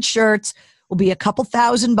 300 shirts will be a couple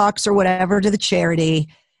 $1,000 or whatever to the charity.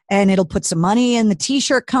 And it'll put some money in the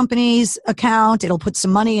t-shirt company's account. It'll put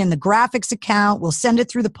some money in the graphics account. We'll send it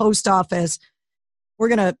through the post office. We're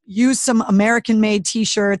going to use some American-made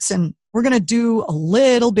t-shirts, and we're going to do a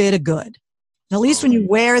little bit of good. And at least when you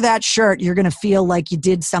wear that shirt, you're going to feel like you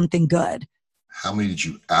did something good. How many did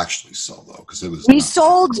you actually sell, though? Because it was we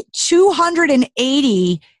sold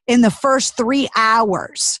 280 in the first 3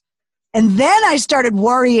 hours. And then I started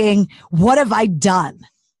worrying, what have I done?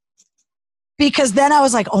 Because then I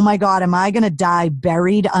was like, oh my God, am I going to die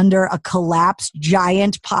buried under a collapsed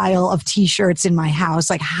giant pile of t-shirts in my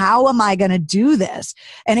house? Like, how am I going to do this?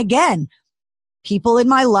 And again, people in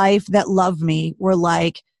my life that love me were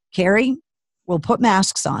like, Carrie, we'll put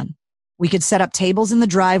masks on. We could set up tables in the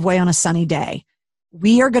driveway on a sunny day.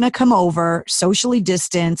 We are going to come over, socially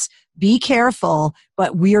distance, be careful,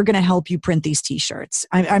 but we are going to help you print these t-shirts.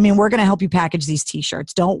 I mean, we're going to help you package these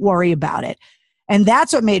t-shirts. Don't worry about it. And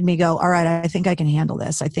that's what made me go, all right, I think I can handle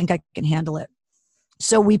this. I think I can handle it.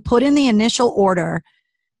 So we put in the initial order.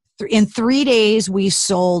 In 3 days, we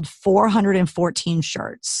sold 414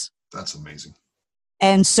 shirts. That's amazing.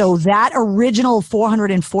 And so that original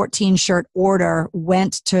 414 shirt order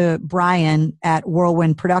went to Brian at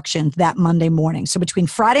Whirlwind Productions that Monday morning. So between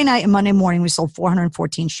Friday night and Monday morning, we sold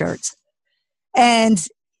 414 shirts. And,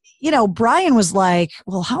 you know, Brian was like,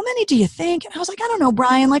 well, how many do you think? And I was like, I don't know,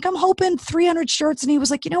 Brian, like I'm hoping 300 shirts. And he was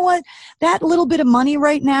like, you know what, that little bit of money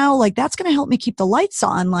right now, like that's going to help me keep the lights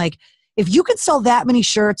on. Like if you could sell that many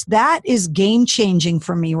shirts, that is game changing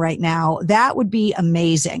for me right now. That would be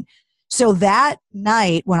amazing. So that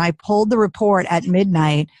night when I pulled the report at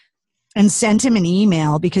midnight and sent him an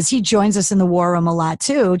email, because he joins us in the war room a lot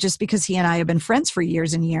too, just because he and I have been friends for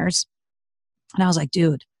years and years. And I was like,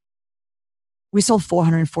 dude, we sold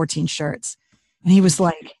 414 shirts. And he was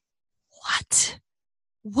like, what?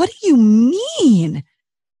 What do you mean?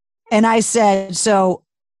 And I said, so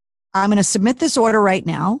I'm going to submit this order right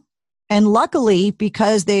now. And luckily,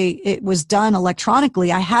 because it was done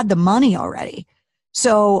electronically, I had the money already.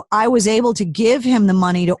 So I was able to give him the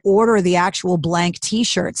money to order the actual blank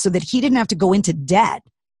t-shirts so that he didn't have to go into debt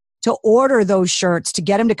to order those shirts to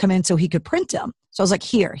get him to come in so he could print them. So I was like,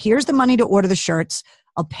 here's the money to order the shirts.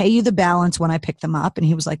 I'll pay you the balance when I pick them up. And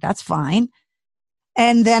he was like, that's fine.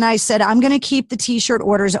 And then I said, I'm going to keep the t-shirt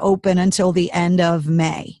orders open until the end of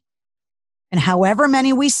May. And however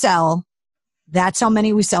many we sell, that's how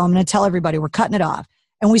many we sell. I'm going to tell everybody we're cutting it off.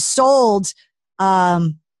 And we sold,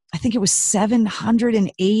 I think it was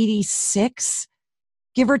 786,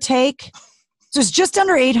 give or take. So it's just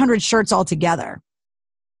under 800 shirts altogether.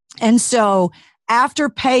 And so after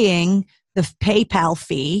paying the PayPal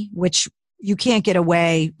fee, which you can't get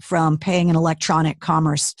away from paying an electronic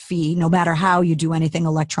commerce fee, no matter how you do anything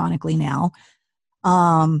electronically now.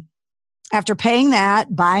 After paying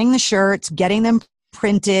that, buying the shirts, getting them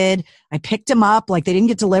printed, I picked them up like they didn't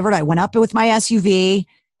get delivered. I went up with my SUV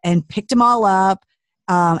and picked them all up.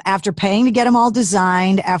 After paying to get them all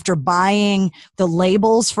designed, after buying the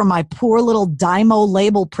labels from my poor little Dymo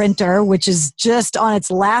label printer, which is just on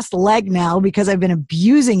its last leg now because I've been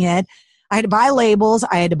abusing it. I had to buy labels.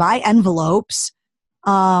 I had to buy envelopes.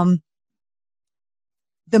 The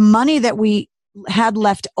money that we had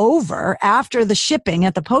left over after the shipping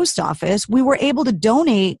at the post office, we were able to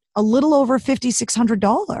donate a little over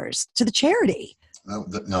 $5,600 to the charity.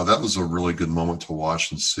 Now, that was a really good moment to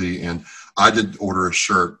watch and see. And I did order a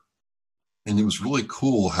shirt And it was really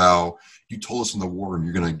cool how you told us in the war room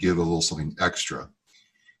you're going to give a little something extra.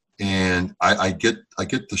 And I get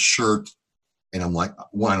the shirt, and I'm like,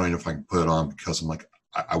 well, I don't know if I can put it on, because I'm like,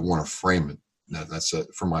 I want to frame it. That's it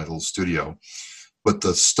for my little studio. But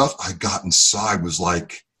the stuff I got inside was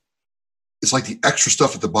like, it's like the extra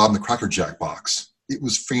stuff at the bottom of the Cracker Jack box. It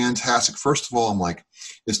was fantastic. First of all, I'm like,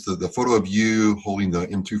 it's the photo of you holding the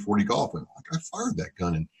M240 Golf. And like, I fired that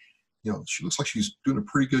gun, and she looks like she's doing a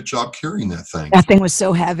pretty good job carrying that thing. That thing was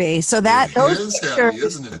so heavy. So it is heavy,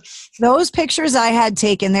 isn't it? Those pictures I had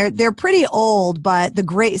taken, they're pretty old, but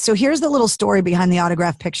so here's the little story behind the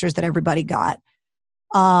autographed pictures that everybody got.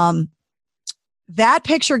 That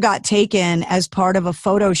picture got taken as part of a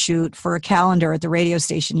photo shoot for a calendar at the radio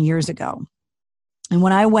station years ago. And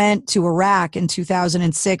when I went to Iraq in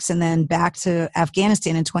 2006 and then back to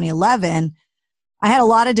Afghanistan in 2011, I had a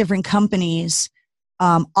lot of different companies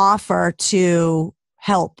offer to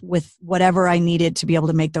help with whatever I needed to be able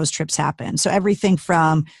to make those trips happen. So everything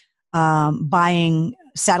from buying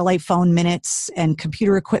satellite phone minutes and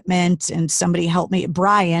computer equipment, and somebody helped me.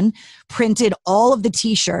 Brian printed all of the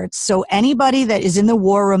t-shirts. So anybody that is in the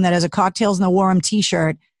war room that has a Cocktails in the War Room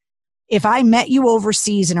t-shirt, if I met you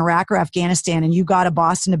overseas in Iraq or Afghanistan and you got a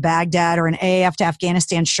Boston to Baghdad or an AAF to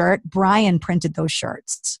Afghanistan shirt, Brian printed those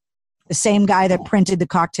shirts. The same guy that printed the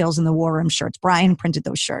Cocktails in the War Room shirts, Brian printed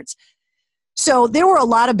those shirts. So there were a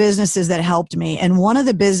lot of businesses that helped me. And one of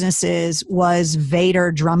the businesses was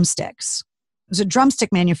Vader Drumsticks. It was a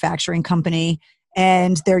drumstick manufacturing company,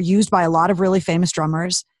 and they're used by a lot of really famous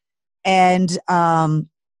drummers. And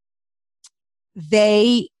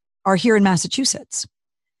they are here in Massachusetts.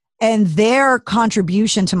 And their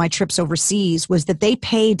contribution to my trips overseas was that they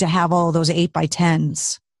paid to have all of those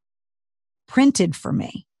 8x10s printed for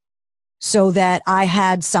me, so that I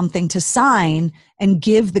had something to sign and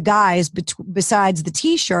give the guys besides the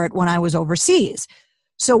t-shirt when I was overseas.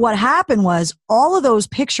 So what happened was all of those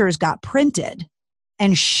pictures got printed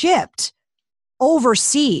and shipped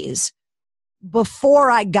overseas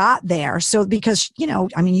before I got there. So because,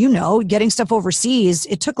 getting stuff overseas,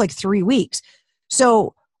 it took like 3 weeks.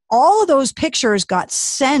 So all of those pictures got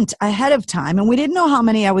sent ahead of time, and we didn't know how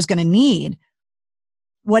many I was going to need.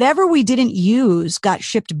 Whatever we didn't use got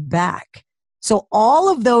shipped back. So all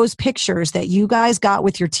of those pictures that you guys got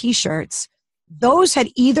with your t-shirts, those had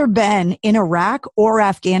either been in Iraq or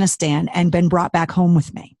Afghanistan and been brought back home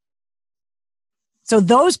with me. So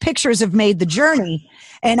those pictures have made the journey,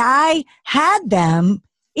 and I had them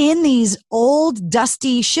in these old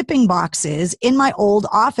dusty shipping boxes in my old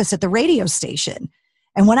office at the radio station.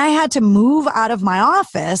 And when I had to move out of my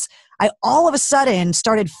office, I all of a sudden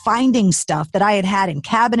started finding stuff that I had had in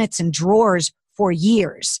cabinets and drawers for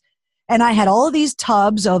years. And I had all of these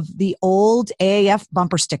tubs of the old AAF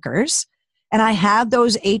bumper stickers, and I had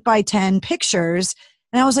those 8x10 pictures.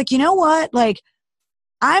 And I was like, you know what? Like,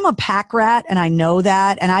 I'm a pack rat, and I know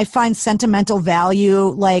that. And I find sentimental value.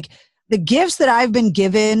 Like, the gifts that I've been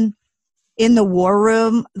given in the war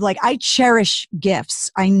room, like, I cherish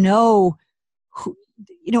gifts. I know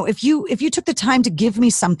if you took the time to give me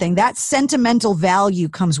something, that sentimental value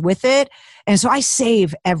comes with it. And so I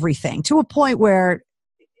save everything to a point where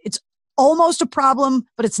it's almost a problem,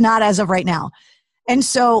 but it's not as of right now. And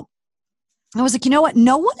so I was like, you know what?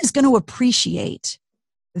 No one is going to appreciate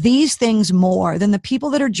these things more than the people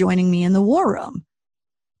that are joining me in the war room,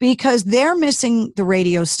 because they're missing the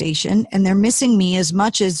radio station, and they're missing me as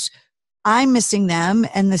much as I'm missing them,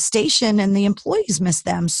 and the station and the employees miss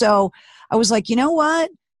them. So I was like, you know what?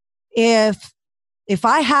 If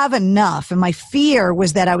I have enough, and my fear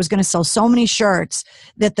was that I was going to sell so many shirts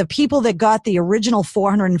that the people that got the original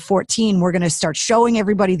 414 were going to start showing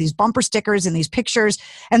everybody these bumper stickers and these pictures,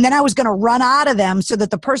 and then I was going to run out of them so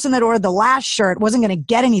that the person that ordered the last shirt wasn't going to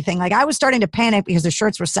get anything. Like, I was starting to panic because the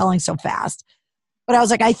shirts were selling so fast. But I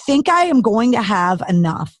was like, I think I am going to have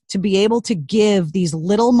enough to be able to give these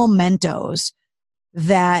little mementos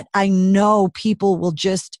that I know people will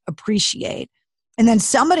just appreciate. And then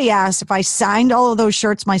somebody asked if I signed all of those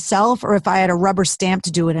shirts myself or if I had a rubber stamp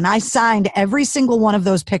to do it. And I signed every single one of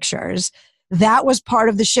those pictures. That was part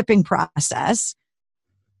of the shipping process.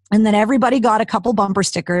 And then everybody got a couple bumper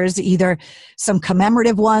stickers, either some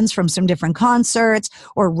commemorative ones from some different concerts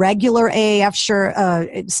or regular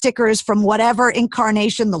AAF stickers from whatever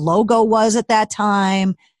incarnation the logo was at that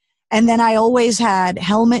time. And then I always had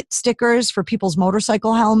helmet stickers for people's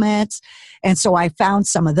motorcycle helmets. And so I found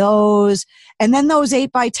some of those. And then those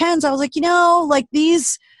 8x10s, I was like,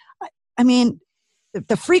 these,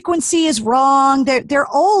 the frequency is wrong. They're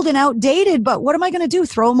old and outdated, but what am I going to do?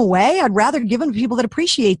 Throw them away? I'd rather give them to people that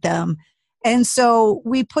appreciate them. And so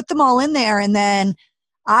we put them all in there. And then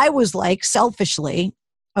I was like, selfishly,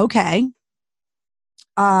 okay,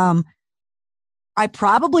 I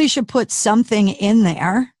probably should put something in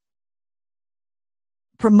there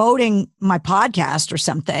promoting my podcast or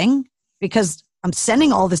something, because I'm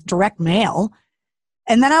sending all this direct mail.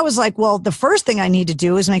 And then I was like, well, the first thing I need to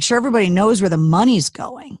do is make sure everybody knows where the money's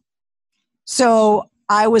going. So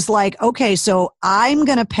I was like, okay, so I'm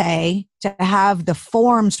going to pay to have the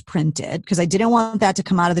forms printed, because I didn't want that to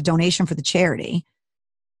come out of the donation for the charity.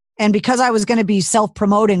 And because I was going to be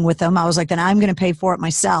self-promoting with them, I was like, then I'm going to pay for it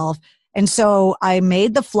myself. And so I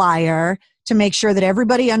made the flyer to make sure that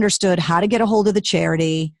everybody understood how to get a hold of the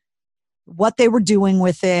charity, what they were doing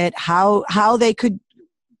with it, how they could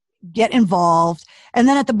get involved. And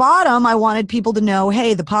then at the bottom, I wanted people to know,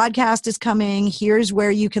 hey, the podcast is coming. Here's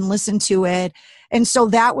where you can listen to it. And so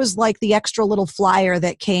that was like the extra little flyer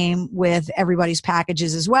that came with everybody's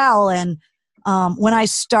packages as well. And when I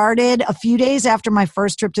started, a few days after my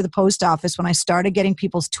first trip to the post office, when I started getting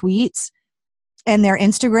people's tweets and their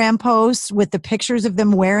Instagram posts with the pictures of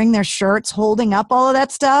them wearing their shirts, holding up all of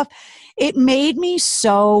that stuff, it made me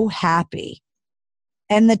so happy.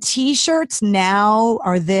 And the t-shirts now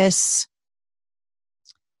are they're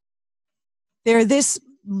this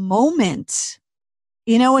moment.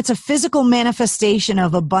 You know, it's a physical manifestation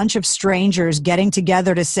of a bunch of strangers getting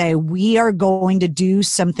together to say, we are going to do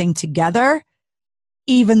something together,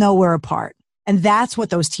 even though we're apart. And that's what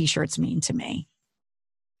those t-shirts mean to me.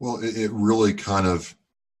 Well, it really kind of,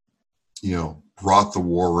 brought the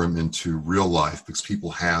war room into real life, because people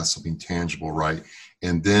had something tangible, right?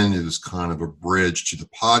 And then it was kind of a bridge to the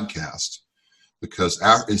podcast, because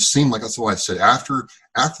it seemed like, that's why I said, after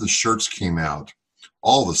the shirts came out,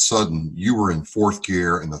 all of a sudden you were in fourth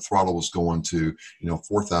gear and the throttle was going to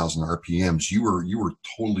 4,000 RPMs. You were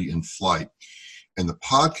totally in flight, and the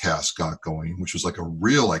podcast got going, which was like a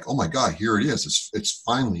real, like, oh my God, here it is. It's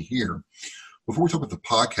finally here. Before we talk about the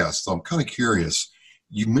podcast, though, I'm kind of curious.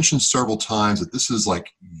 You mentioned several times that this is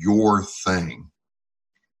like your thing,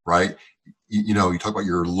 right? You talk about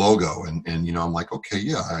your logo, and I'm like, okay,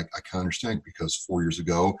 yeah, I kind of understand, because 4 years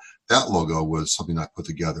ago, that logo was something I put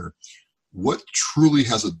together. What truly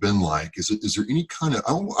has it been like? Is there any kind of,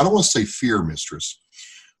 I don't want to say fear, mistress,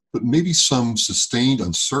 but maybe some sustained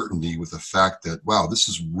uncertainty with the fact that, wow, this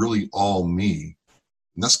is really all me.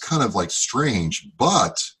 And that's kind of like strange,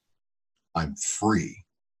 but I'm free.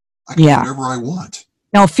 I can do whatever I want.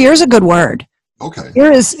 No, fear is a good word. Okay.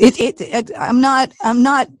 Fear is I'm not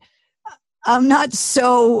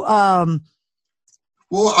so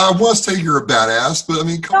well, I want to say you're a badass, but I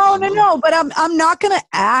mean, no, but I'm not going to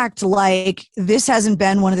act like this hasn't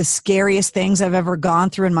been one of the scariest things I've ever gone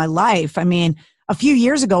through in my life. I mean, a few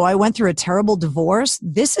years ago, I went through a terrible divorce.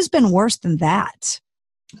 This has been worse than that,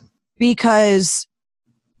 because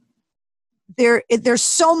there's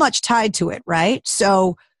so much tied to it, right?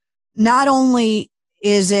 So not only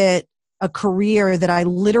is it a career that I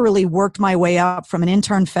literally worked my way up from an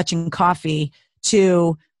intern fetching coffee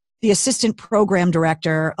to the assistant program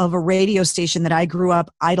director of a radio station that I grew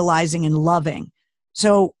up idolizing and loving.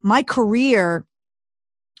 So my career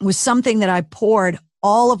was something that I poured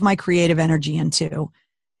all of my creative energy into.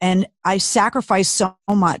 And I sacrificed so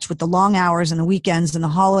much with the long hours and the weekends and the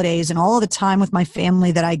holidays and all of the time with my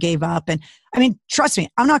family that I gave up. And I mean, trust me,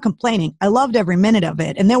 I'm not complaining. I loved every minute of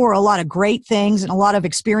it. And there were a lot of great things and a lot of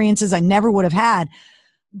experiences I never would have had.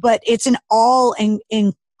 But it's an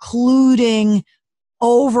all-including,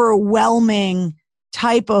 overwhelming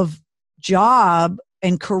type of job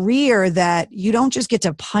and career that you don't just get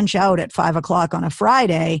to punch out at 5:00 on a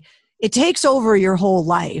Friday. It takes over your whole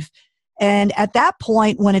life. And at that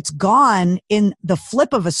point, when it's gone in the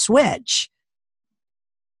flip of a switch,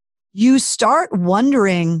 you start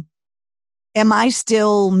wondering, am I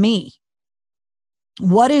still me?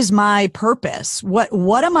 What is my purpose?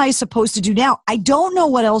 What am I supposed to do now? I don't know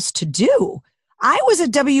what else to do. I was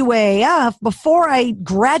at WAAF before I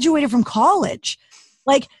graduated from college.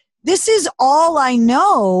 Like, this is all I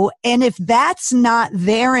know. And if that's not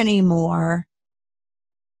there anymore,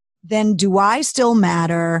 then do I still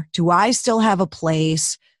matter? Do I still have a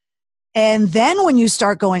place? And then when you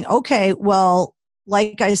start going, okay, well,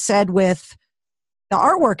 like I said with the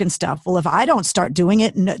artwork and stuff, well, if I don't start doing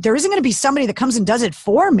it, there isn't going to be somebody that comes and does it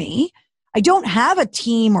for me. I don't have a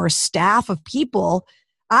team or a staff of people.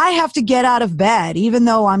 I have to get out of bed, even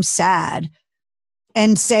though I'm sad,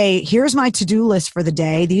 and say, here's my to-do list for the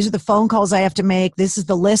day. These are the phone calls I have to make. This is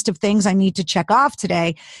the list of things I need to check off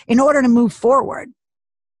today in order to move forward.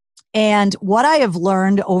 And what I have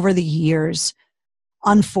learned over the years,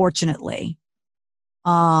 unfortunately,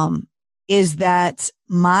 is that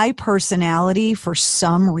my personality, for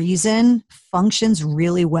some reason, functions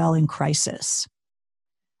really well in crisis.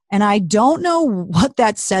 And I don't know what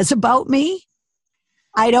that says about me.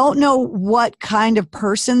 I don't know what kind of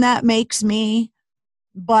person that makes me,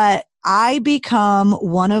 but I become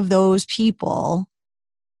one of those people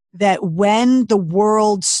that when the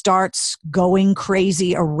world starts going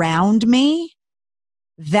crazy around me,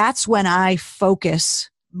 that's when I focus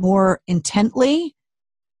more intently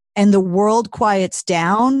and the world quiets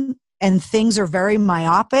down and things are very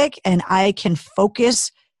myopic and I can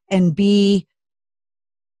focus and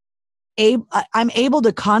I'm able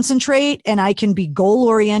to concentrate and I can be goal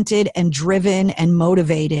oriented and driven and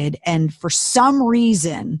motivated. And for some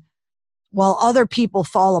reason, while other people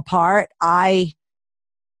fall apart, I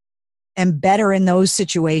am better in those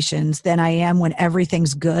situations than I am when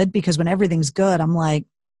everything's good, because when everything's good, I'm like,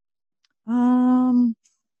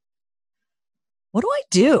 what do I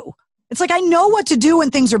do? It's like, I know what to do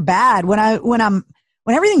when things are bad. When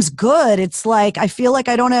everything's good, it's like, I feel like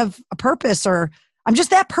I don't have a purpose, or I'm just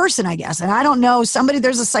that person, I guess. And I don't know,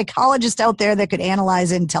 there's a psychologist out there that could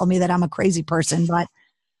analyze it and tell me that I'm a crazy person. But,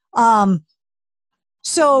 but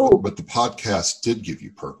the podcast did give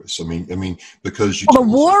you purpose. I mean, because the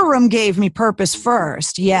War Room gave me purpose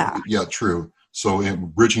first. Yeah. Yeah, true. So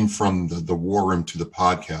bridging from the War Room to the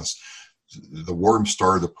podcast, the War Room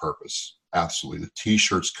started the purpose. Absolutely. The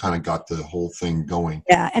t-shirts kind of got the whole thing going.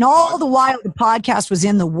 Yeah. And all the while the podcast was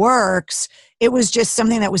in the works, it was just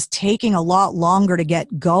something that was taking a lot longer to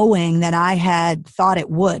get going than I had thought it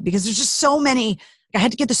would, because there's just so many. I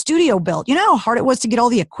had to get the studio built. You know how hard it was to get all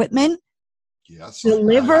the equipment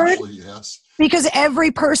delivered? Actually, yes. Because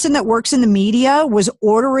every person that works in the media was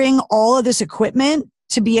ordering all of this equipment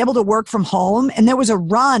to be able to work from home. And there was a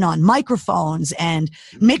run on microphones and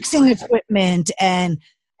mixing equipment and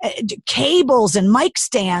cables and mic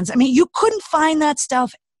stands. I mean, you couldn't find that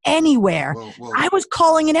stuff anywhere. Well, I was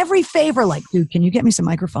calling in every favor, like, dude, can you get me some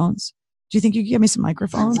microphones? Do you think you could get me some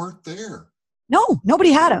microphones? They weren't there. No,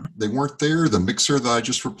 nobody had them. They weren't there. The mixer that I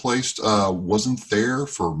just replaced wasn't there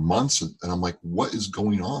for months. And I'm like, what is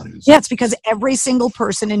going on? It's because every single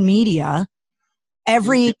person in media,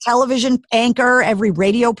 every television anchor, every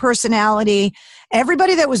radio personality,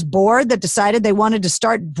 everybody that was bored that decided they wanted to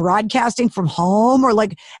start broadcasting from home, or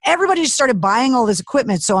like everybody just started buying all this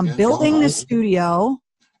equipment. So I'm building this studio.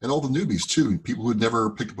 And all the newbies too, people who'd never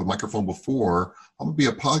picked up a microphone before. I'm gonna be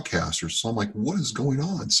a podcaster. So I'm like, what is going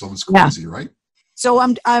on? So it's crazy, right? So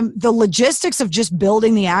I'm the logistics of just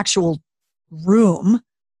building the actual room.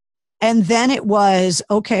 And then it was,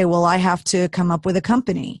 okay, well, I have to come up with a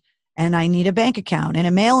company. And I need a bank account and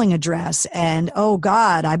a mailing address. And, oh,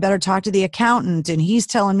 God, I better talk to the accountant. And he's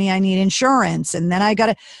telling me I need insurance. And then I got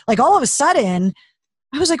to, like, all of a sudden,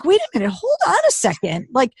 I was like, wait a minute, hold on a second.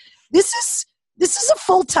 Like, this is a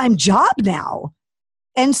full-time job now.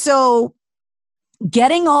 And so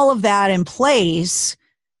getting all of that in place,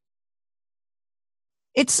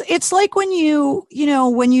 it's like when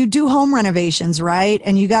when you do home renovations, right?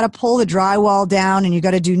 And you got to pull the drywall down and you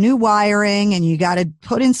got to do new wiring and you got to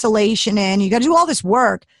put insulation in. You got to do all this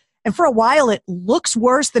work. And for a while, it looks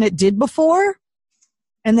worse than it did before.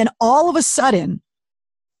 And then all of a sudden,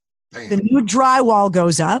 the new drywall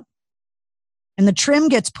goes up and the trim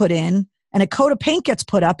gets put in and a coat of paint gets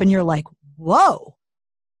put up and you're like, whoa,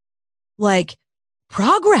 like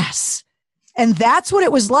progress. And that's what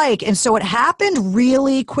it was like. And so it happened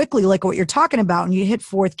really quickly, like what you're talking about. And you hit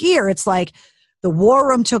fourth gear. It's like the War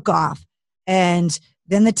Room took off and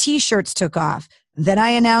then the t-shirts took off. And then I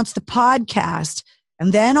announced the podcast.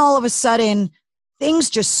 And then all of a sudden things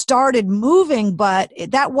just started moving, but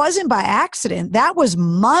that wasn't by accident. That was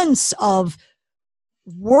months of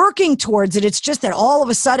working towards it. It's just that all of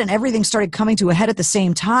a sudden everything started coming to a head at the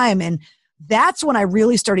same time. And that's when I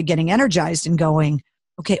really started getting energized and going,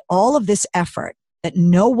 okay, all of this effort that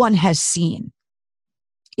no one has seen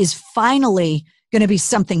is finally going to be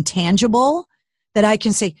something tangible that I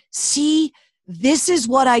can say, see, this is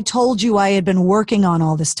what I told you I had been working on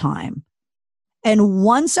all this time. And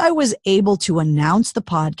once I was able to announce the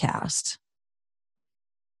podcast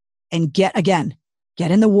and get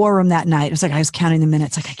in the War Room that night, it was like I was counting the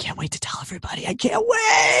minutes, like I can't wait to tell everybody. I can't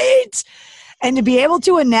wait. And to be able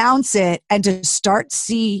to announce it and to start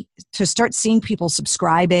seeing people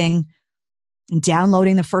subscribing and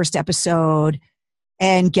downloading the first episode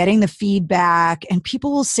and getting the feedback. And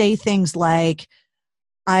people will say things like,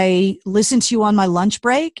 I listened to you on my lunch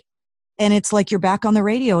break and it's like you're back on the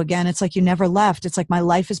radio again. It's like you never left. It's like my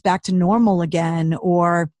life is back to normal again.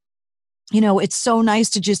 Or, it's so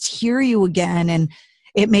nice to just hear you again. And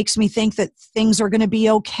It makes me think that things are going to be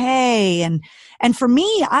okay. And for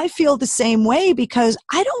me, I feel the same way because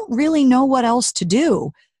I don't really know what else to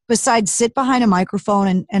do besides sit behind a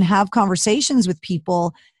microphone and have conversations with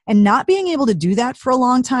people. And not being able to do that for a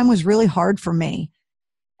long time was really hard for me.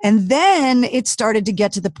 And then it started to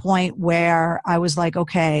get to the point where I was like,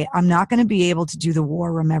 okay, I'm not going to be able to do the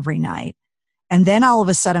war room every night. And then all of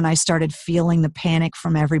a sudden I started feeling the panic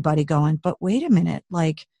from everybody going, but wait a minute,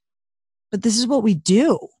 like, but this is what we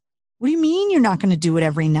do. What do you mean you're not going to do it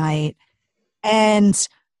every night? And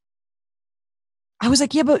I was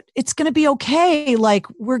like, yeah, but it's going to be okay. Like,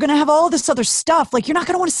 we're going to have all this other stuff. Like, you're not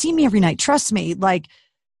going to want to see me every night. Trust me. Like,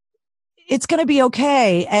 it's going to be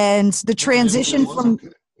okay. And the transition from, okay.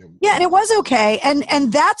 Yeah, and it was okay.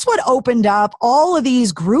 And that's what opened up all of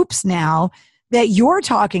these groups now that you're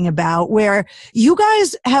talking about, where you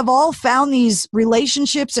guys have all found these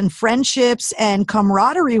relationships and friendships and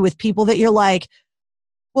camaraderie with people that you're like,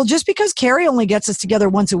 well, just because Carrie only gets us together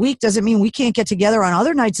once a week doesn't mean we can't get together on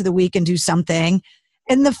other nights of the week and do something.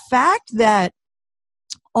 And the fact that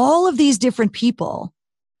all of these different people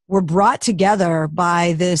were brought together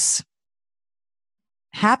by this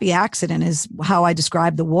happy accident is how I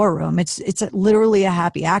describe the war room. It's literally a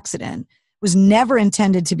happy accident. It was never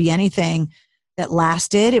intended to be anything that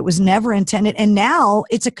lasted. It was never intended. And now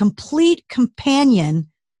it's a complete companion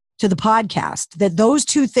to the podcast, that those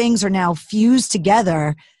two things are now fused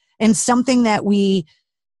together and something that we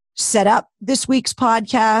set up this week's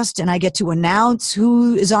podcast, and I get to announce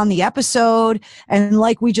who is on the episode. And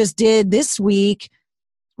like we just did this week,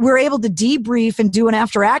 we're able to debrief and do an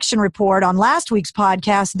after action report on last week's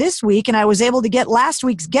podcast this week. And I was able to get last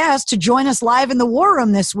week's guest to join us live in the war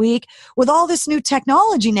room this week with all this new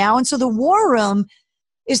technology now. And so the war room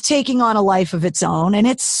is taking on a life of its own, and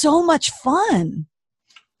it's so much fun.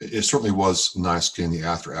 It certainly was nice getting the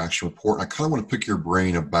after action report. I kind of want to pick your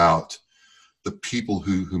brain about the people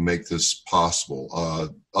who make this possible.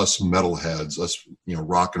 Us metalheads, us,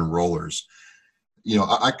 rock and rollers.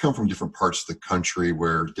 I come from different parts of the country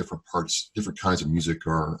where different kinds of music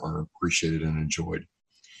are appreciated and enjoyed.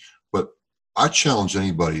 But I challenge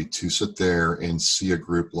anybody to sit there and see a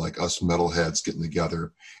group like us metalheads getting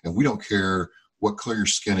together, and we don't care what color your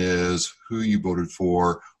skin is, who you voted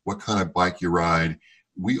for, what kind of bike you ride.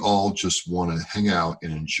 We all just want to hang out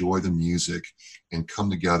and enjoy the music and come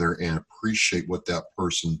together and appreciate what that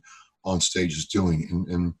person on stage is doing.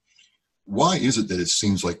 And why is it that it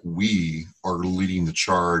seems like we are leading the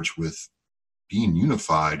charge with being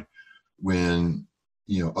unified when,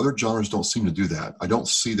 other genres don't seem to do that? I don't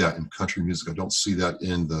see that in country music. I don't see that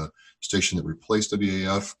in the station that replaced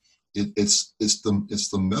WAF. It's the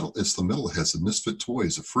metalheads, the misfit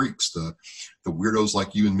toys, the freaks, the weirdos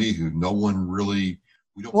like you and me who no one really.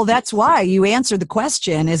 Well, that's why you answered the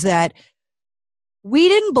question, is that we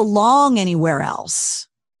didn't belong anywhere else.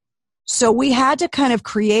 So we had to kind of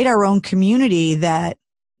create our own community that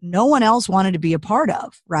no one else wanted to be a part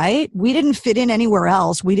of, right? We didn't fit in anywhere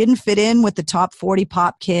else. We didn't fit in with the top 40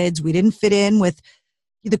 pop kids. We didn't fit in with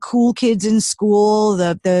the cool kids in school,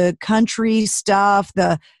 the country stuff,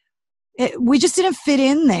 we just didn't fit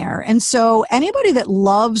in there. And so anybody that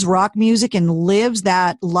loves rock music and lives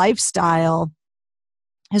that lifestyle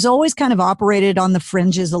has always kind of operated on the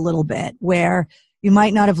fringes a little bit, where you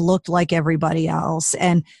might not have looked like everybody else.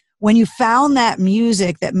 And when you found that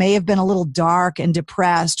music that may have been a little dark and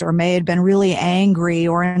depressed, or may have been really angry,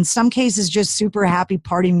 or in some cases just super happy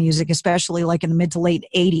party music, especially like in the mid to late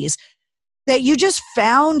 80s, that you just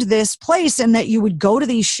found this place and that you would go to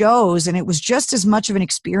these shows, and it was just as much of an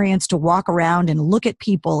experience to walk around and look at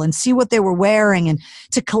people and see what they were wearing and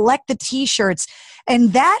to collect the t-shirts.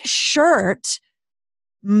 And that shirt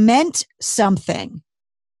meant something.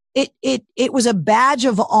 It was a badge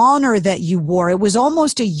of honor that you wore. It was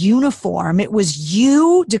almost a uniform. It was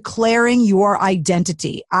you declaring your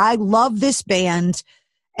identity. I love this band,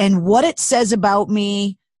 and what it says about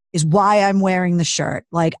me is why I'm wearing the shirt.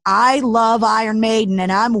 Like, I love Iron Maiden,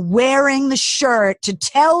 and I'm wearing the shirt to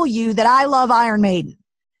tell you that I love Iron Maiden.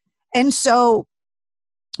 And so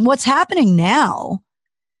what's happening now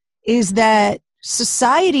is that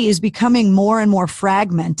society is becoming more and more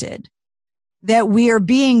fragmented, that we are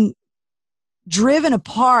being driven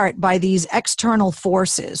apart by these external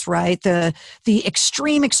forces, right? The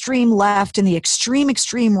extreme left and the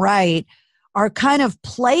extreme right are kind of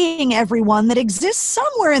playing everyone that exists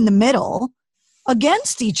somewhere in the middle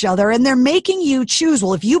against each other. And they're making you choose,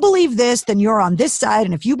 well, if you believe this, then you're on this side.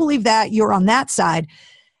 And if you believe that, you're on that side.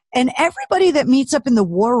 And everybody that meets up in the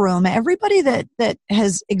war room, everybody that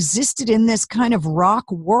has existed in this kind of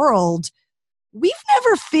rock world, we've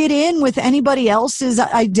never fit in with anybody else's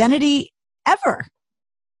identity ever.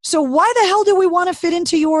 So why the hell do we want to fit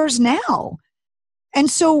into yours now? And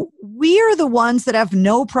so we are the ones that have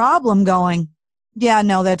no problem going, yeah,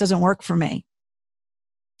 no, that doesn't work for me.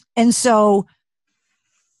 And so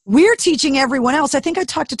we're teaching everyone else. I think I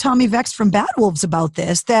talked to Tommy Vext from Bad Wolves about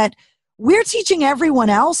this, that we're teaching everyone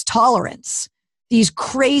else tolerance. These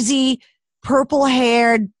crazy,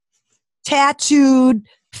 purple-haired, tattooed,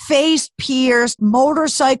 face pierced,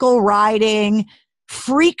 motorcycle riding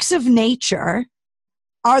freaks of nature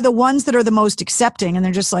are the ones that are the most accepting. And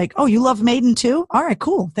they're just like, oh, you love Maiden too? All right,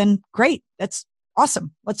 cool. Then great. That's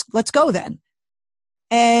awesome. Let's go then.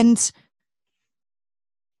 And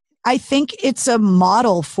I think it's a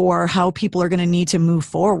model for how people are going to need to move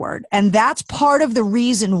forward. And that's part of the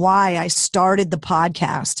reason why I started the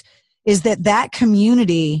podcast, is that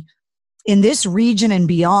community in this region and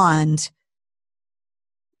beyond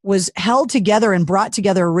was held together and brought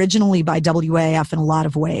together originally by WAF in a lot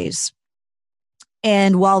of ways.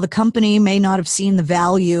 And while the company may not have seen the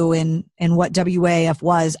value in what WAF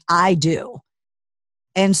was, I do.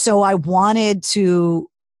 And so I wanted to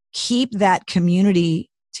keep that community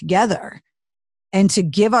together and to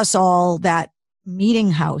give us all that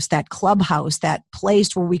meeting house, that clubhouse, that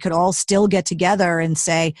place where we could all still get together and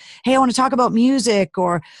say, hey, I want to talk about music,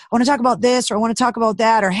 or I want to talk about this, or I want to talk about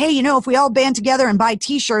that, or hey, if we all band together and buy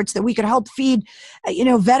t-shirts that we could help feed,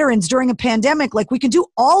 veterans during a pandemic, like we can do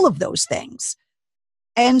all of those things.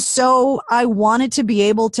 And so I wanted to be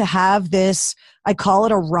able to have this, I call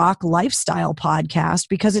it a rock lifestyle podcast,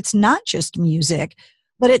 because it's not just music,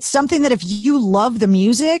 but it's something that if you love the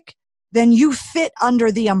music, then you fit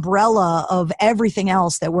under the umbrella of everything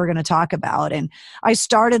else that we're going to talk about. And I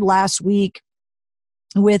started last week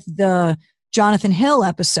with the Jonathan Hill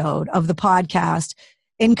episode of the podcast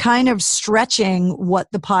and kind of stretching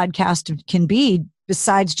what the podcast can be,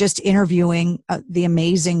 besides just interviewing the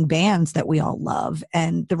amazing bands that we all love.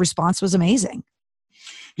 And the response was amazing.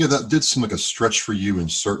 Yeah, that did seem like a stretch for you in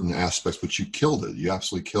certain aspects, but you killed it. You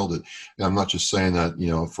absolutely killed it. And I'm not just saying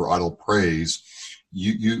that, for idle praise.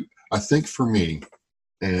 I think for me,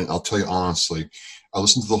 and I'll tell you honestly, I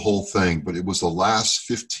listened to the whole thing, but it was the last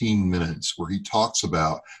 15 minutes where he talks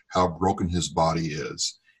about how broken his body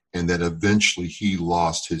is, and that eventually he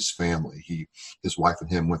lost his family. His wife and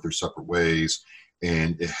him went their separate ways,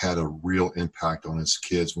 and it had a real impact on his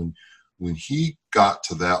kids. When he got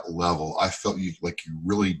to that level, I felt you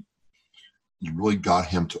really got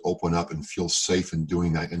him to open up and feel safe in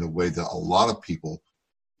doing that in a way that a lot of people,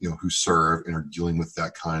 who serve and are dealing with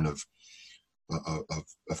that kind of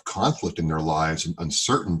conflict in their lives and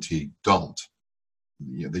uncertainty don't.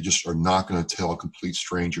 They just are not going to tell a complete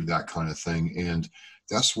stranger that kind of thing. And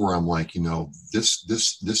that's where I'm like, this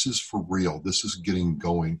is for real. This is getting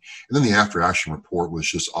going. And then the after action report was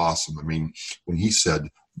just awesome. I mean, when he said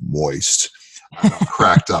moist, I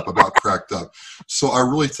about cracked up. So I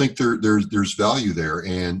really think there's value there.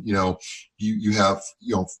 And, you have,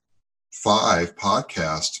 5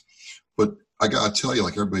 podcasts, but I got to tell you,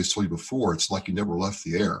 like everybody's told you before, it's like you never left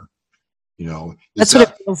the air. That's what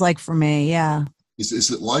it feels like for me. Yeah.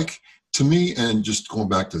 Is it like, to me, and just going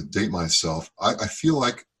back to date myself, I feel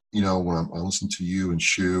like, when I listen to you and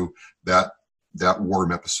Shu, that War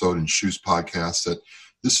Room episode and Shu's podcast, that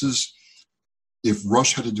this is, if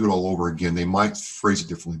Rush had to do it all over again, they might phrase it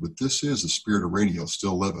differently, but this is the spirit of radio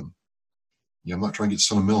still living. Yeah, I'm not trying to get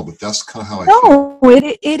sentimental, but that's kind of how I feel. No,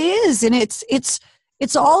 it is. And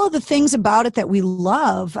it's all of the things about it that we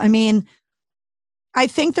love. I mean, I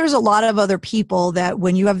think there's a lot of other people that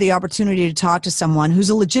when you have the opportunity to talk to someone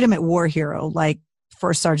who's a legitimate war hero, like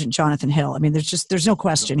First Sergeant Jonathan Hill, I mean, there's no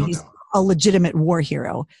question. No He's doubt. a legitimate war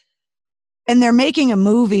hero. And they're making a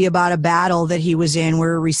movie about a battle that he was in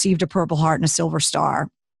where he received a Purple Heart and a Silver Star.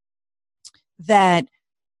 That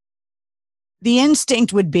the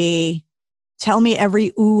instinct would be, tell me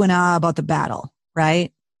every ooh and ah about the battle,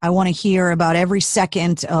 right? I want to hear about every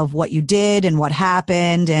second of what you did and what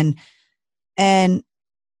happened. And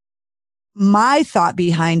my thought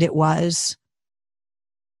behind it was,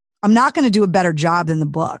 I'm not going to do a better job than the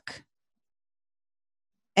book.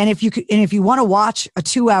 And if you want to watch a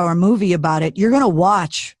 2-hour movie about it, you're going to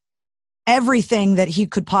watch everything that he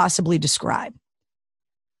could possibly describe.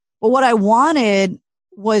 But what I wanted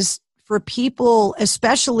was for people,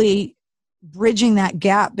 especially bridging that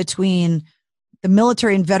gap between the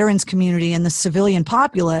military and veterans community and the civilian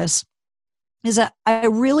populace, is that I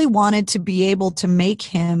really wanted to be able to make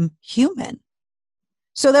him human.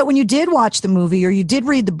 So that when you did watch the movie or you did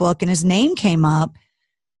read the book and his name came up,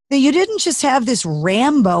 that you didn't just have this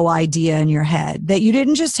Rambo idea in your head, that you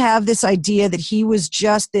didn't just have this idea that he was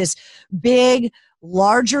just this big,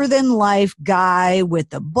 larger than life guy with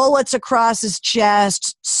the bullets across his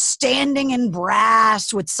chest, standing in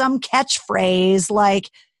brass with some catchphrase.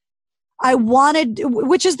 Like, I wanted,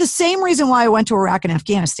 which is the same reason why I went to Iraq and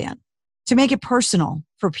Afghanistan, to make it personal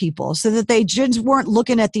for people so that they just weren't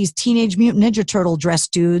looking at these Teenage Mutant Ninja Turtle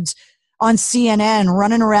dressed dudes on CNN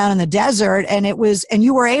running around in the desert, and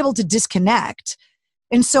you were able to disconnect.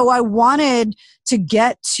 And so I wanted to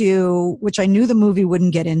get to, which I knew the movie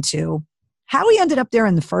wouldn't get into, how he ended up there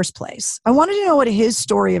in the first place. I wanted to know what his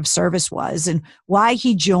story of service was and why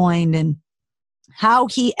he joined and how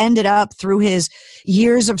he ended up through his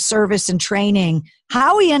years of service and training,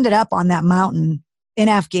 how he ended up on that mountain in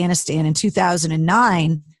Afghanistan in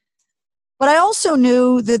 2009. But I also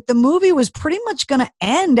knew that the movie was pretty much going to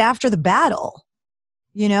end after the battle.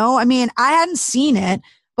 You know, I mean, I hadn't seen it,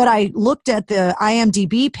 but I looked at the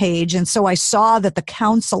IMDb page, and so I saw that the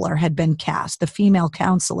counselor had been cast, the female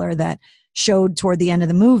counselor that showed toward the end of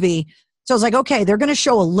the movie. So I was like, okay, they're going to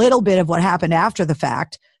show a little bit of what happened after the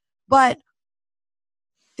fact, but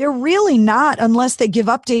they're really not, unless they give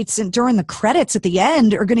updates during the credits at the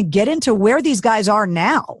end, are going to get into where these guys are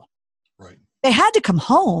now. Right. They had to come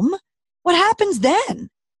home. What happens then?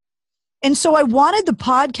 And so I wanted the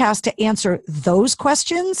podcast to answer those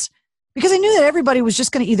questions because I knew that everybody was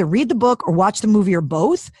just going to either read the book or watch the movie or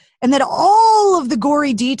both, and that all of the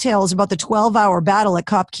gory details about the 12-hour battle at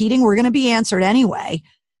Cop Keating were going to be answered anyway.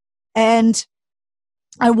 And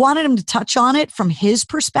I wanted him to touch on it from his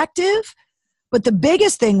perspective. But the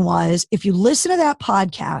biggest thing was, if you listen to that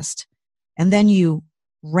podcast and then you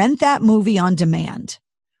rent that movie on demand,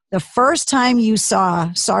 the first time you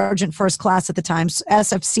saw Sergeant First Class at the time,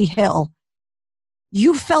 SFC Hill,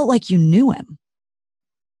 you felt like you knew him.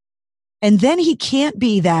 And then he can't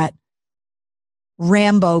be that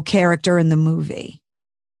Rambo character in the movie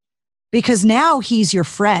because now he's your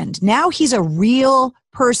friend. Now he's a real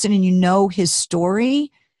person and you know his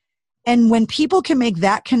story. And when people can make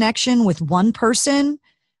that connection with one person,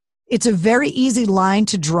 it's a very easy line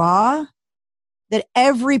to draw that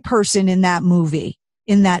every person in that movie,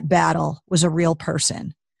 in that battle, was a real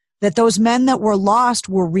person. That those men that were lost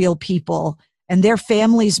were real people and their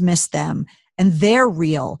families missed them and they're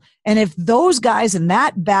real. And if those guys in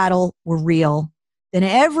that battle were real, then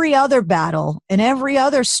every other battle and every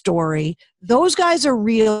other story, those guys are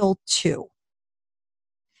real too.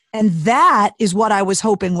 And that is what I was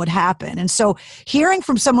hoping would happen. And so hearing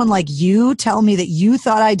from someone like you tell me that you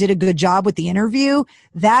thought I did a good job with the interview,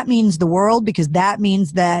 that means the world, because that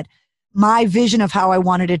means that my vision of how I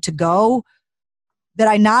wanted it to go, that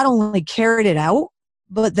I not only carried it out,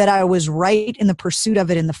 but that I was right in the pursuit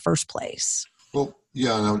of it in the first place. Well,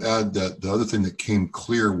 yeah, and I would add that the other thing that came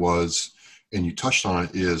clear was, and you touched on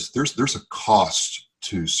it, is there's a cost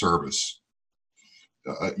to service.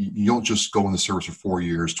 You don't just go in the service for 4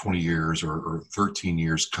 years, 20 years, or 13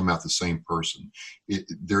 years, come out the same person.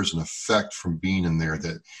 There's an effect from being in there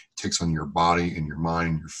that takes on your body and your mind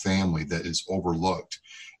and your family that is overlooked.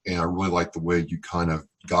 And I really like the way you kind of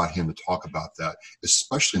got him to talk about that,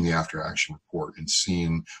 especially in the after action report and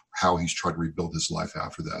seeing how he's tried to rebuild his life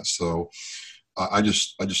after that. So I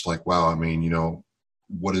just like, wow, I mean, you know,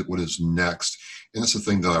 what is next? And that's the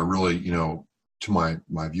thing that I really, you know, to my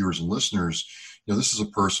viewers and listeners, you know, this is a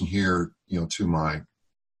person here, you know, to my, I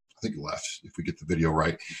think left, if we get the video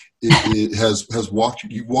right, it has walked,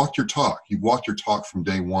 you've walked your talk. You've walked your talk from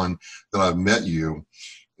day one that I've met you.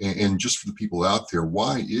 And just for the people out there,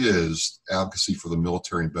 why is advocacy for the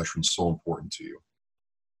military and veterans so important to you?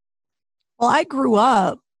 Well, I grew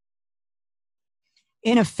up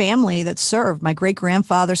in a family that served. My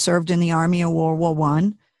great-grandfather served in the Army of World War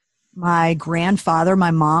I. My grandfather, my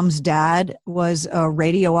mom's dad, was a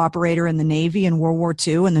radio operator in the Navy in World War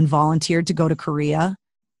II and then volunteered to go to Korea.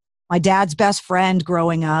 My dad's best friend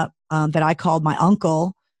growing up, that I called my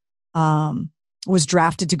uncle, was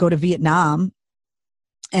drafted to go to Vietnam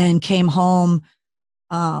and came home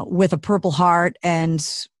with a Purple Heart and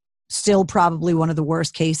still probably one of the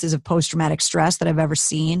worst cases of post-traumatic stress that I've ever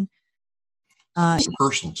seen. It's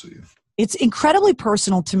personal to you. It's incredibly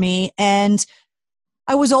personal to me. And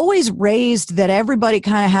I was always raised that everybody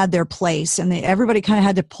kind of had their place and everybody kind of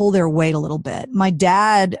had to pull their weight a little bit. My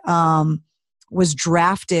dad was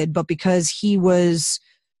drafted, but because he was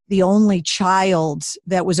the only child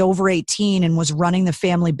that was over 18 and was running the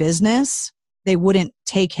family business, they wouldn't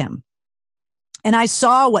take him. And I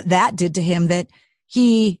saw what that did to him, that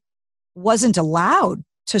he wasn't allowed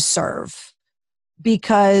to serve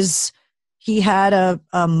because he had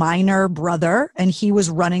a minor brother and he was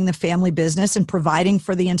running the family business and providing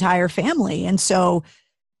for the entire family. And so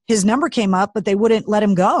his number came up, but they wouldn't let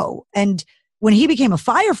him go. And when he became a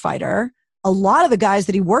firefighter, a lot of the guys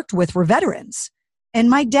that he worked with were veterans. And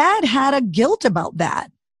my dad had a guilt about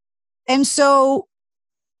that. And so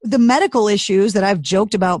the medical issues that I've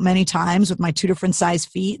joked about many times with my 2 different size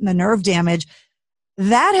feet and the nerve damage,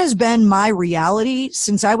 that has been my reality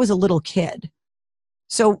since I was a little kid.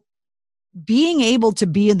 So being able to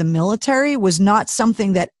be in the military was not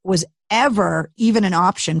something that was ever even an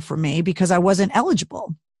option for me because I wasn't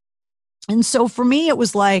eligible. And so for me, it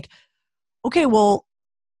was like, okay, well,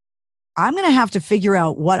 I'm going to have to figure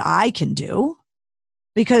out what I can do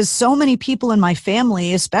because so many people in my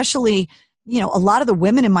family, especially, a lot of the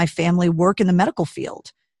women in my family work in the medical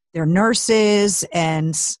field. They're nurses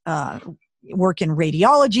and work in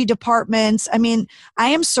radiology departments. I mean, I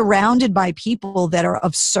am surrounded by people that are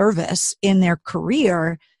of service in their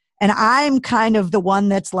career. And I'm kind of the one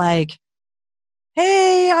that's like,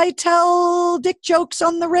 hey, I tell dick jokes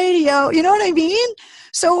on the radio. You know what I mean?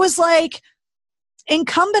 So it was like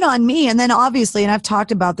incumbent on me. And then obviously, and I've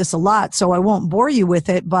talked about this a lot, so I won't bore you with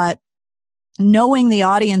it, but knowing the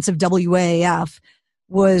audience of WAAF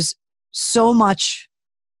was so much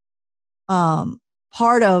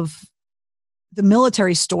part of the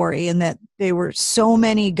military story, and that there were so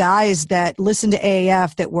many guys that listened to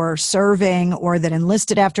AAF that were serving or that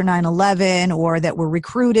enlisted after 9/11 or that were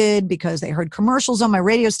recruited because they heard commercials on my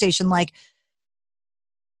radio station. Like,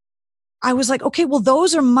 I was like, okay, well,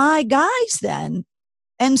 those are my guys then.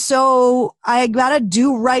 And so I got to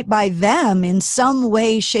do right by them in some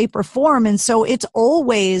way, shape, or form. And so it's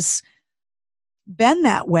always been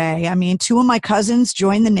that way. I mean, 2 of my cousins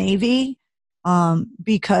joined the Navy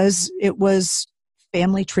because it was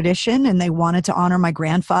family tradition and they wanted to honor my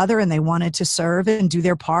grandfather and they wanted to serve and do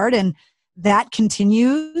their part. And that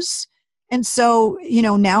continues. And so,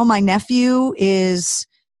 now my nephew is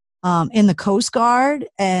in the Coast Guard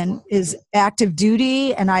and is active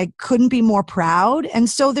duty, and I couldn't be more proud. And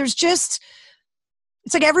so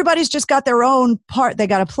it's like everybody's just got their own part they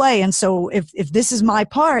got to play. And so if this is my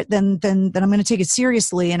part, then I'm going to take it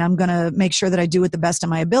seriously and I'm going to make sure that I do it the best of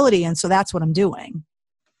my ability. And so that's what I'm doing.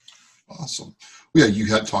 Awesome. Yeah, you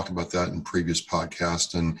had talked about that in previous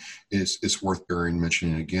podcasts, and it's worth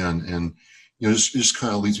mentioning again. And it just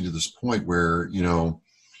kind of leads me to this point where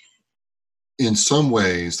in some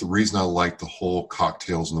ways, the reason I like the whole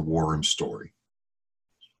cocktails in the war room story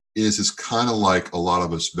is it's kind of like a lot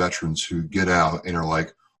of us veterans who get out and are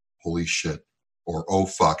like, holy shit, or oh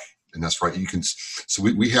fuck. And that's right. So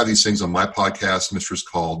we have these things on my podcast, Mistress,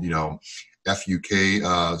 called, FUK,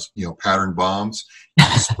 pattern bombs. You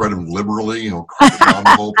can spread them liberally, crack around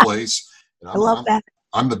the whole place. And I love that.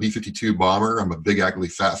 I'm the B-52 bomber. I'm a big, ugly,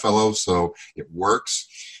 fat fellow, so it works.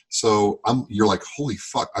 So you're like, holy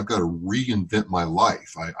fuck, I've got to reinvent my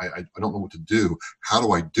life. I don't know what to do. How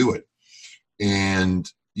do I do it?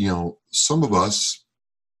 And, some of us,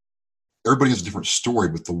 everybody has a different story,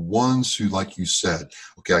 but the ones who, like you said,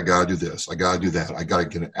 okay, I got to do this, I got to do that, I got to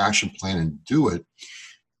get an action plan and do it,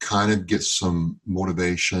 kind of get some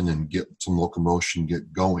motivation and get some locomotion,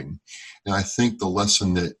 get going. And I think the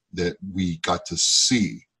lesson that we got to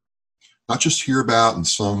see, not just hear about in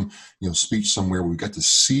some speech somewhere, we got to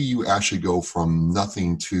see you actually go from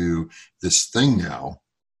nothing to this thing now,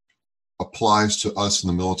 applies to us in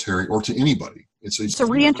the military or to anybody. It's a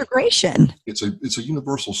reintegration. It's a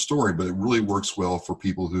universal story, but it really works well for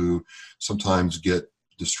people who sometimes get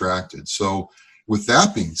distracted. So with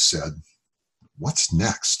that being said, what's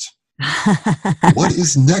next? What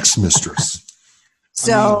is next, Mistress?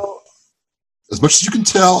 So as much as you can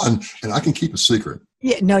tell, and I can keep a secret.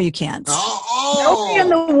 Yeah, no, you can't. Oh. Nobody in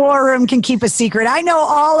the war room can keep a secret. I know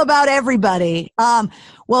all about everybody.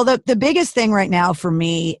 Well, the biggest thing right now for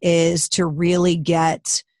me is to really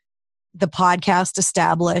get the podcast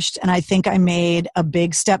established. And I think I made a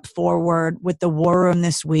big step forward with the war room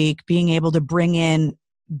this week, being able to bring in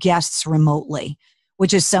guests remotely,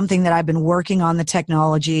 which is something that I've been working on the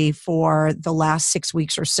technology for the last 6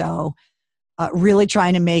 weeks or so, really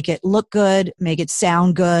trying to make it look good, make it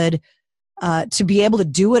sound good, to be able to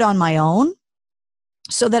do it on my own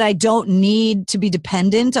so that I don't need to be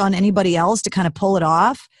dependent on anybody else to kind of pull it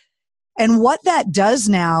off. And what that does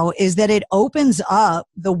now is that it opens up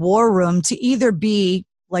the war room to either be,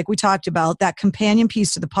 like we talked about, that companion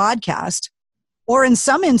piece to the podcast, or in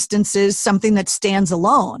some instances, something that stands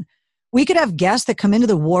alone. We could have guests that come into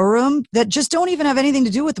the war room that just don't even have anything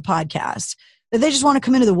to do with the podcast, that they just want to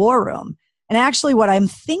come into the war room. And actually what I'm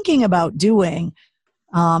thinking about doing,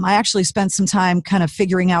 I actually spent some time kind of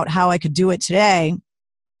figuring out how I could do it today,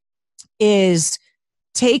 is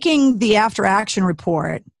taking the after action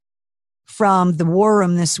report from the war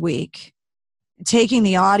room this week, taking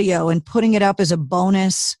the audio and putting it up as a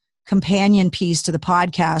bonus companion piece to the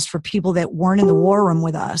podcast for people that weren't in the war room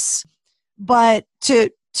with us. But to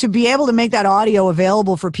be able to make that audio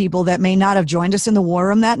available for people that may not have joined us in the war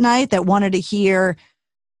room that night, that wanted to hear,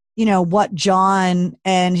 what John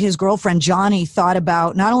and his girlfriend Johnny thought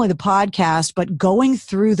about not only the podcast, but going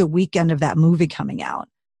through the weekend of that movie coming out.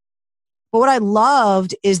 But what I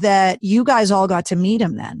loved is that you guys all got to meet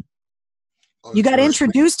him then. You got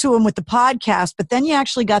introduced to him with the podcast, but then you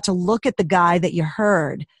actually got to look at the guy that you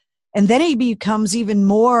heard. And then he becomes even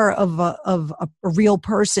more of a real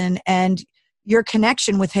person, and your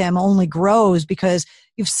connection with him only grows because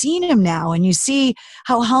you've seen him now and you see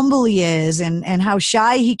how humble he is and how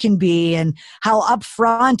shy he can be and how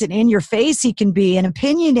upfront and in your face he can be and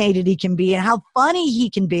opinionated he can be and how funny he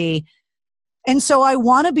can be. And so I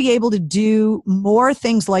want to be able to do more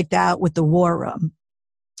things like that with the War Room.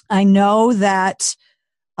 I know that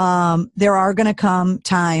there are going to come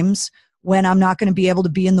times when I'm not going to be able to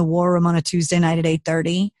be in the War Room on a Tuesday night at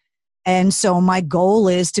 8:30. And so my goal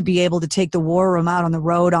is to be able to take the War Room out on the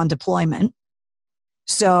road on deployment.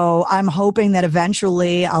 So I'm hoping that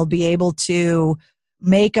eventually I'll be able to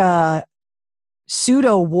make a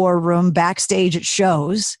pseudo War Room backstage at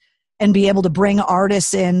shows and be able to bring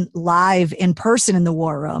artists in live in person in the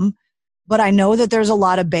War Room. But I know that there's a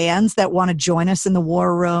lot of bands that want to join us in the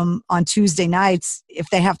War Room on Tuesday nights. If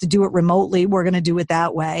they have to do it remotely, we're going to do it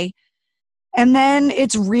that way. And then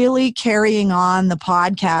it's really carrying on the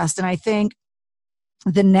podcast. And I think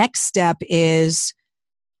the next step is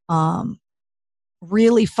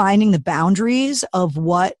really finding the boundaries of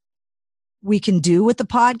what we can do with the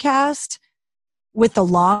podcast, with the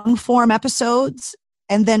long form episodes.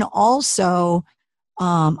 And then also,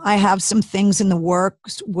 I have some things in the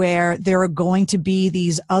works where there are going to be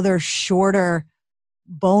these other shorter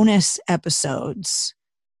bonus episodes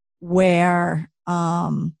where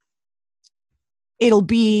it'll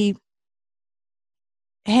be,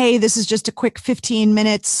 hey, this is just a quick 15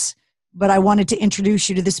 minutes, but I wanted to introduce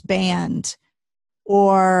you to this band.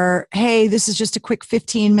 Or, hey, this is just a quick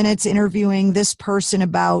 15 minutes interviewing this person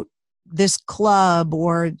about this club,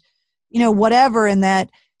 or, whatever. And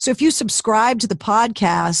that, so if you subscribe to the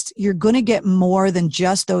podcast, you're going to get more than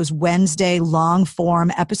just those Wednesday long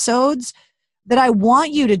form episodes that I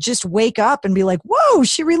want you to just wake up and be like, whoa,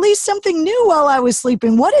 she released something new while I was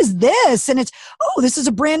sleeping. What is this? And it's, oh, this is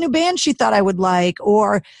a brand new band she thought I would like.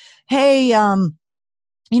 Or, hey,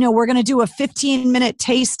 we're going to do a 15-minute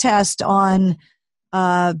taste test on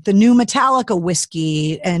the new Metallica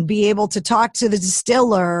whiskey and be able to talk to the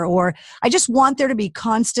distiller. Or I just want there to be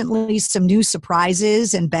constantly some new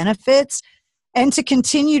surprises and benefits, and to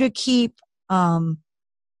continue to keep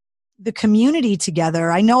the community together.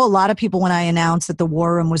 I know a lot of people, when I announced that the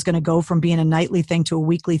War Room was going to go from being a nightly thing to a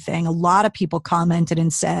weekly thing, a lot of people commented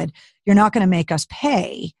and said, you're not going to make us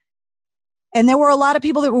pay. And there were a lot of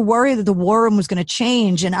people that were worried that the War Room was going to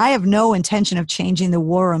change. And I have no intention of changing the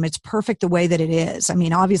War Room. It's perfect the way that it is. I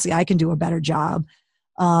mean, obviously I can do a better job.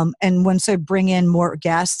 And once I bring in more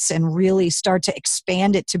guests and really start to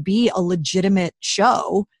expand it to be a legitimate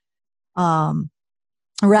show,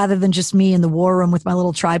 rather than just me in the War Room with my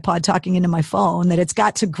little tripod talking into my phone, that it's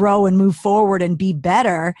got to grow and move forward and be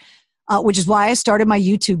better, which is why I started my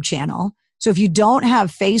YouTube channel. So if you don't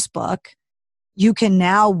have Facebook, you can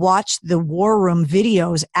now watch the War Room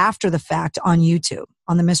videos after the fact on YouTube,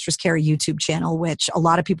 on the Mistress Carrie YouTube channel, which a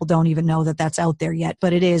lot of people don't even know that that's out there yet,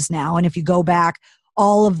 but it is now. And if you go back,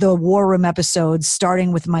 all of the War Room episodes,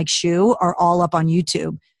 starting with Mike Shue, are all up on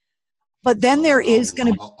YouTube. But then there is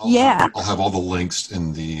going to, I'll have all the links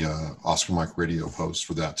in the Oscar Mike Radio post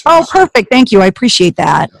for that too. Oh, perfect. Thank you. I appreciate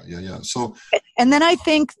that. Yeah. So, and then I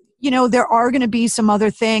think, there are going to be some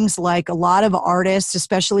other things, like a lot of artists,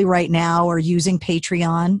 especially right now, are using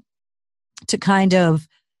Patreon to kind of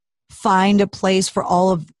find a place for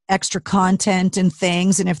all of extra content and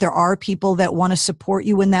things. And if there are people that want to support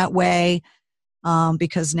you in that way,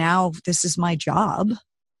 because now this is my job,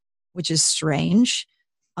 which is strange.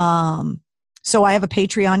 So I have a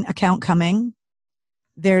Patreon account coming.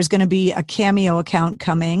 There's going to be a Cameo account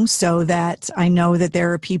coming, so that I know that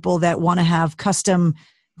there are people that want to have custom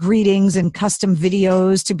greetings and custom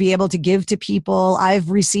videos to be able to give to people. I've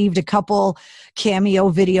received a couple Cameo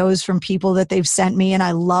videos from people that they've sent me, and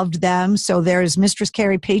I loved them. So there's Mistress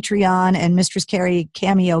Carrie Patreon and Mistress Carrie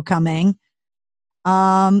Cameo coming.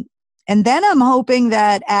 And then I'm hoping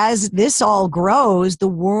that as this all grows, the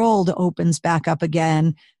world opens back up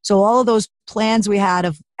again. So all of those plans we had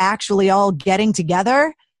of actually all getting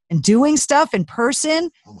together and doing stuff in person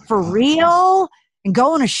for real, and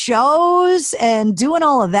going to shows and doing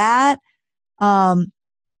all of that. And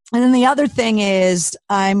then the other thing is,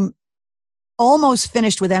 I'm almost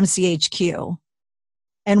finished with MCHQ.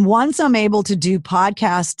 And once I'm able to do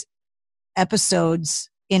podcast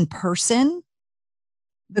episodes in person,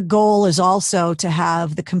 the goal is also to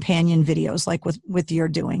have the companion videos like with you're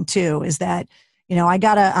doing too, is that,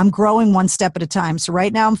 I'm growing one step at a time. So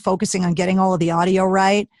right now I'm focusing on getting all of the audio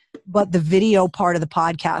right, but the video part of the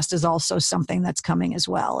podcast is also something that's coming as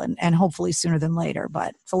well. And hopefully sooner than later,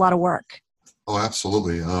 but it's a lot of work. Oh,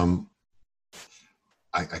 absolutely.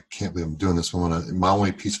 I can't believe I'm doing this. My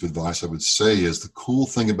only piece of advice I would say is the cool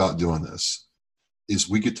thing about doing this is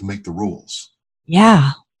we get to make the rules.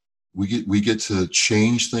 Yeah. We get to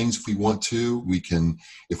change things if we want to. We can,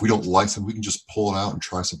 if we don't like something, we can just pull it out and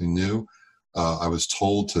try something new. I was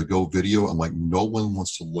told to go video. I'm like, no one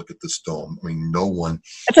wants to look at this dome. I mean, no one.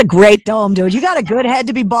 That's a great dome, dude. You got a good head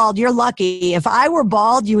to be bald. You're lucky. If I were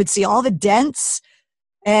bald, you would see all the dents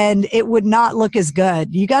and it would not look as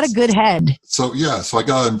good. You got a good head. So I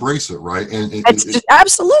got to embrace it, right? And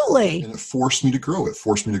absolutely. And it forced me to grow. It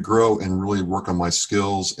forced me to grow and really work on my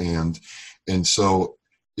skills. And so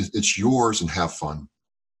it's yours, and have fun.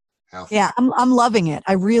 Yeah, I'm loving it.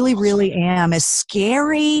 I really, really am. As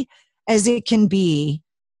scary as it can be,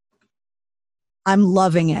 I'm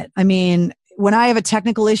loving it. I mean, when I have a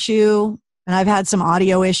technical issue, and I've had some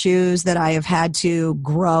audio issues that I have had to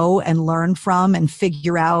grow and learn from and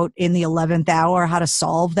figure out in the 11th hour how to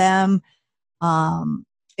solve them.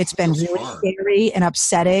 It's been really scary and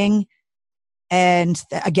upsetting. And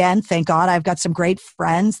again, thank God I've got some great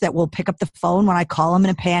friends that will pick up the phone when I call them in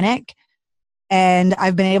a panic. And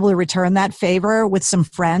I've been able to return that favor with some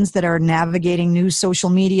friends that are navigating new social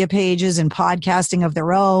media pages and podcasting of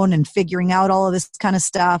their own and figuring out all of this kind of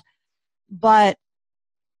stuff. But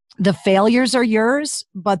the failures are yours,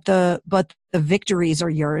 but the victories are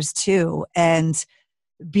yours too. And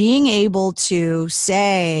being able to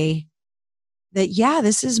say that, yeah,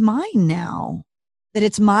 this is mine now, that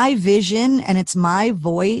it's my vision and it's my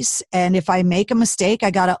voice. And if I make a mistake,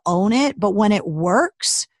 I got to own it. But when it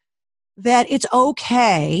works, that it's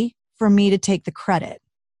okay for me to take the credit.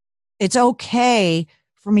 It's okay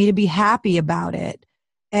for me to be happy about it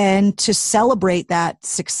and to celebrate that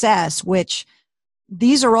success, which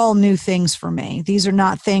these are all new things for me. These are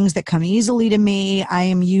not things that come easily to me. I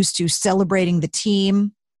am used to celebrating the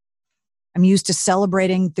team. I'm used to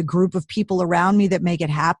celebrating the group of people around me that make it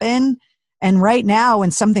happen. And right now,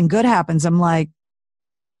 when something good happens, I'm like,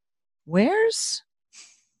 where is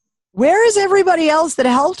everybody else that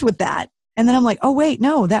helped with that? And then I'm like, oh, wait,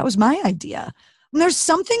 no, that was my idea. And there's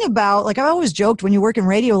something about, like, I've always joked when you work in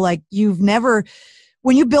radio, like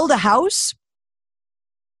when you build a house,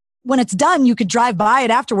 when it's done, you could drive by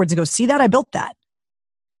it afterwards and go, see that? I built that.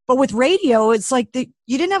 But with radio, it's like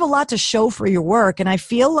you didn't have a lot to show for your work. And I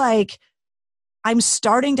feel like I'm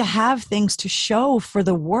starting to have things to show for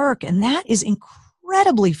the work. And that is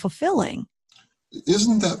incredibly fulfilling.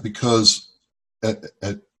 Isn't that because at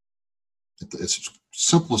its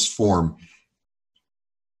simplest form,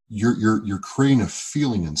 you're creating a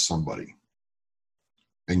feeling in somebody,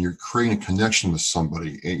 and you're creating a connection with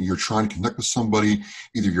somebody, and you're trying to connect with somebody,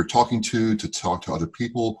 either you're talking to talk to other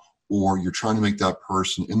people, or you're trying to make that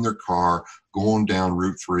person in their car going down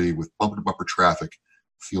Route 3 with bumper-to-bumper traffic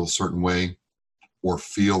feel a certain way, or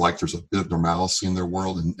feel like there's a bit of normalcy in their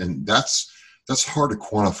world. And that's hard to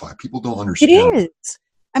quantify. People don't understand. It is.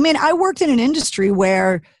 I mean, I worked in an industry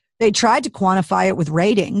where they tried to quantify it with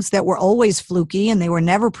ratings that were always fluky and they were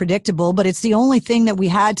never predictable, but it's the only thing that we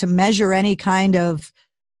had to measure any kind of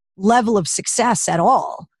level of success at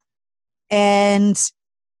all. And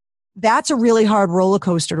that's a really hard roller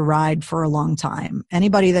coaster to ride for a long time.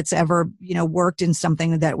 Anybody that's ever, worked in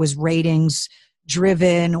something that was ratings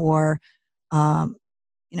driven or,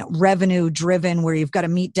 revenue driven, where you've got to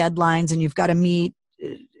meet deadlines and you've got to meet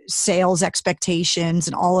sales expectations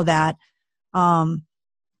and all of that.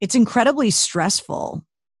 It's incredibly stressful.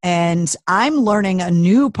 And I'm learning a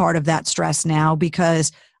new part of that stress now,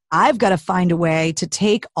 because I've got to find a way to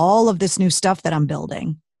take all of this new stuff that I'm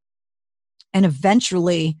building and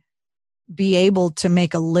eventually be able to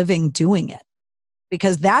make a living doing it.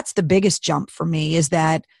 Because that's the biggest jump for me, is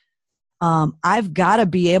that I've got to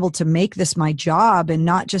be able to make this my job and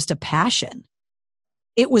not just a passion.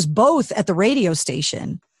 It was both at the radio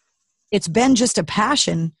station. It's been just a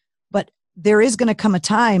passion, but there is going to come a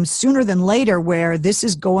time sooner than later where this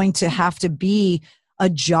is going to have to be a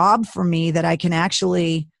job for me, that I can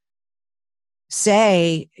actually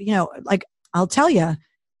say, like, I'll tell you,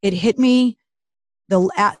 it hit me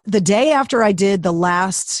the day after I did the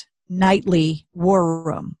last nightly War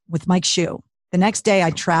Room with Mike Shue. The next day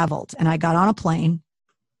I traveled and I got on a plane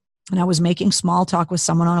and I was making small talk with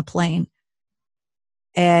someone on a plane.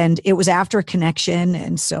 And it was after a connection.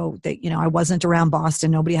 And so that, I wasn't around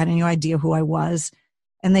Boston. Nobody had any idea who I was.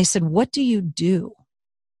 And they said, "What do you do?"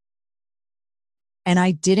 And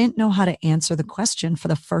I didn't know how to answer the question for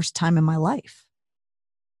the first time in my life.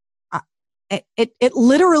 It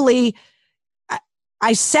literally,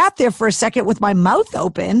 I sat there for a second with my mouth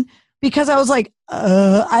open because I was like,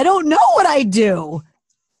 I don't know what I do.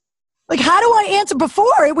 Like, how do I answer?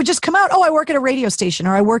 Before it would just come out, "Oh, I work at a radio station,"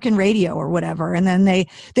 or "I work in radio," or whatever. And then they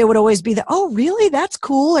would always be "Oh, really? That's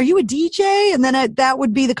cool. Are you a DJ?" And then that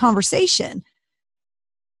would be the conversation.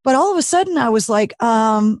 But all of a sudden I was like,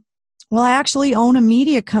 well, I actually own a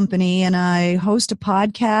media company and I host a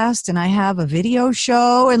podcast and I have a video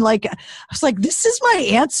show. And I was like, this is my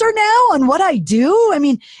answer now on what I do. I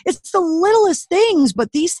mean, it's the littlest things,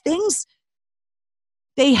 but these things,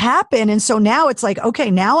 they happen. And so now it's like,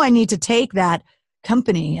 okay, now I need to take that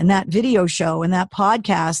company and that video show and that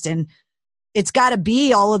podcast, and it's got to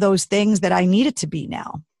be all of those things that I need it to be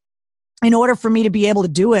now in order for me to be able to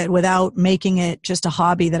do it without making it just a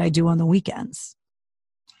hobby that I do on the weekends.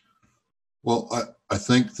 Well, I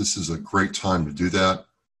think this is a great time to do that.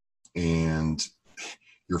 And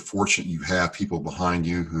you're fortunate you have people behind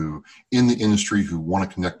you who in the industry who want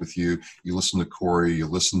to connect with you. You listen to Corey, you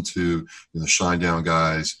listen to the Shinedown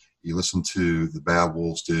guys, you listen to the Bad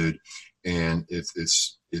Wolves dude, and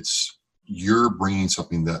it's you're bringing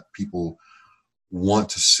something that people want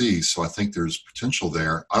to see. So I think there's potential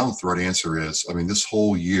there. I don't know what the right answer is. I mean, this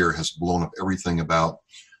whole year has blown up everything about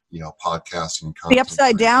podcasting. The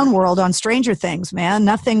upside down world on Stranger Things, man.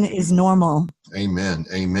 Nothing is normal. Amen.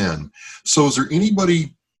 So is there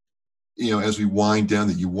anybody, as we wind down,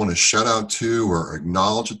 that you want to shout out to or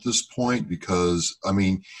acknowledge at this point? Because, I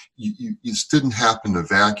mean, this didn't happen in a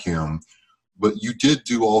vacuum, but you did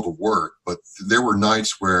do all the work. But there were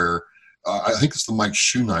nights where, I think it's the Mike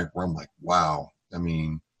Shue night, where I'm like, wow. I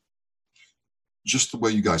mean, just the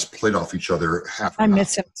way you guys played off each other. I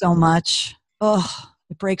miss him so much. Oh,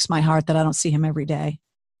 it breaks my heart that I don't see him every day.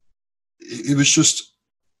 It was just,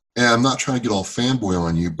 and I'm not trying to get all fanboy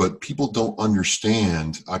on you, but people don't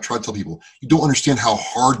understand. I try to tell people, you don't understand how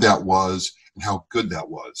hard that was and how good that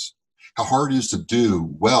was. How hard it is to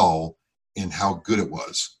do well and how good it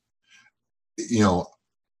was.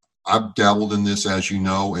 I've dabbled in this, as you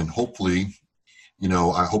know, and hopefully,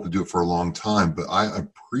 I hope to do it for a long time, but I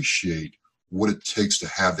appreciate what it takes to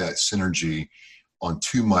have that synergy on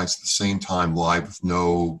two mics at the same time, live with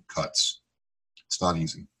no cuts. It's not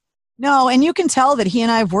easy. No, and you can tell that he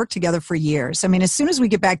and I have worked together for years. I mean, as soon as we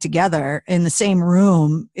get back together in the same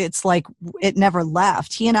room, it's like it never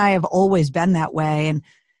left. He and I have always been that way. And,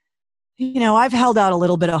 I've held out a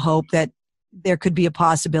little bit of hope that there could be a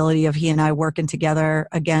possibility of he and I working together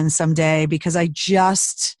again someday, because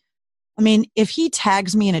if he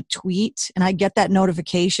tags me in a tweet and I get that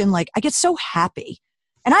notification, I get so happy.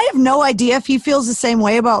 And I have no idea if he feels the same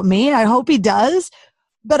way about me. I hope he does.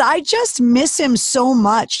 But I just miss him so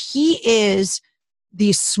much. He is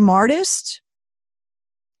the smartest,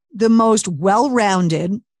 the most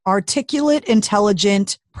well-rounded, articulate,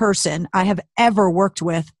 intelligent person I have ever worked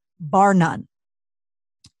with, bar none.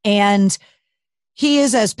 And he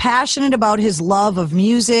is as passionate about his love of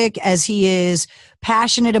music as he is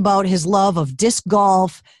passionate about his love of disc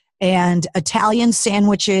golf and Italian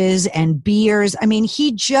sandwiches and beers. I mean,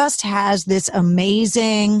 he just has this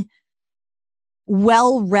amazing,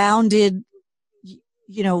 well-rounded,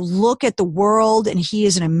 look at the world. And he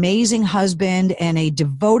is an amazing husband and a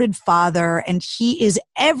devoted father. And he is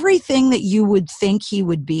everything that you would think he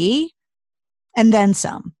would be, and then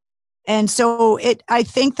some. And so I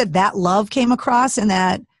think that love came across in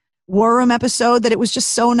that War Room episode, that it was just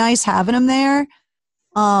so nice having him there.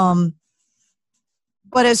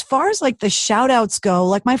 But as far as the shout outs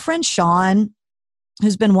go, my friend Sean,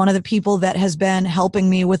 who's been one of the people that has been helping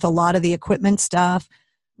me with a lot of the equipment stuff.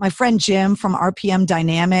 My friend Jim from RPM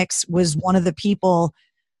Dynamics was one of the people,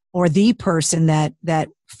 or the person that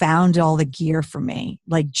found all the gear for me.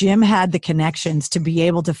 Jim had the connections to be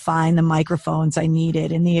able to find the microphones I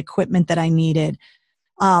needed and the equipment that I needed.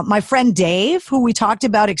 My friend Dave, who we talked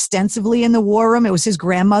about extensively in the War Room, it was his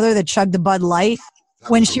grandmother that chugged the Bud Light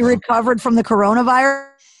when she recovered from the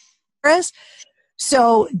coronavirus.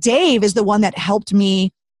 So Dave is the one that helped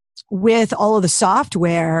me with all of the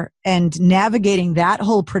software and navigating that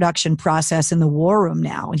whole production process in the War Room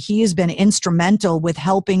now. And he has been instrumental with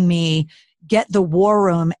helping me get the War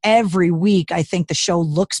Room every week. I think the show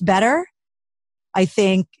looks better. I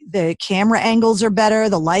think the camera angles are better.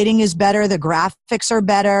 The lighting is better. The graphics are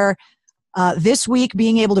better. This week,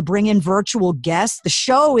 being able to bring in virtual guests, the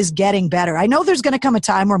show is getting better. I know there's going to come a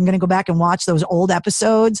time where I'm going to go back and watch those old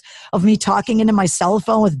episodes of me talking into my cell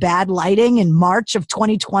phone with bad lighting in March of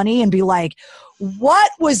 2020 and be like,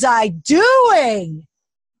 what was I doing?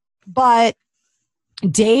 But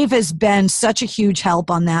Dave has been such a huge help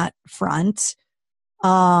on that front.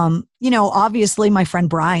 Obviously my friend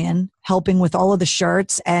Brian helping with all of the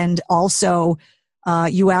shirts, and also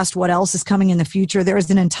you asked what else is coming in the future. There is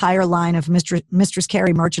an entire line of Mistress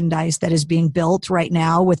Carrie merchandise that is being built right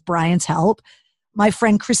now with Brian's help. My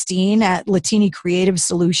friend Christine at Latini Creative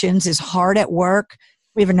Solutions is hard at work.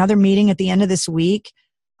 We have another meeting at the end of this week,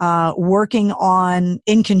 working on,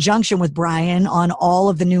 in conjunction with Brian, on all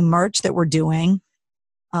of the new merch that we're doing.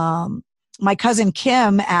 My cousin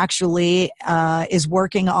Kim actually is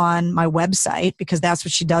working on my website because that's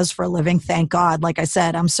what she does for a living. Thank God. Like I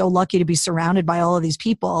said, I'm so lucky to be surrounded by all of these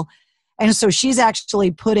people. And so she's actually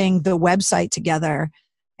putting the website together,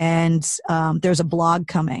 and there's a blog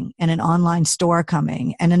coming and an online store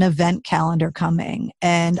coming and an event calendar coming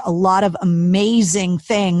and a lot of amazing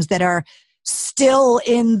things that are still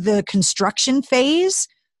in the construction phase.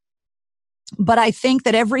 But I think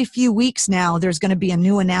that every few weeks now, there's going to be a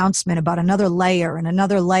new announcement about another layer and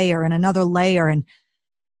another layer and another layer. And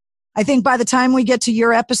I think by the time we get to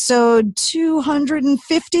your episode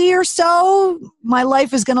 250 or so, my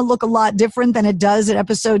life is going to look a lot different than it does at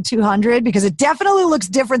episode 200, because it definitely looks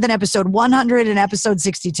different than episode 100 and episode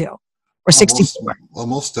 62 or 64.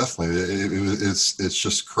 Most definitely. It's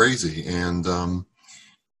just crazy. And,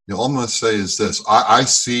 all I'm going to say is this. I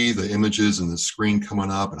see the images and the screen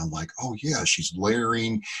coming up, and I'm like, oh, yeah, she's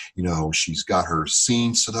layering. She's got her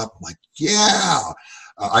scene set up. I'm like, yeah.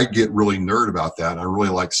 I get really nerd about that. I really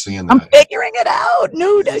like seeing that. I'm figuring it out.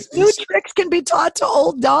 New tricks can be taught to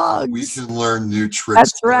old dogs. We can learn new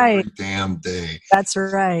tricks every damn day. That's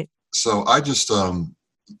right. So I just,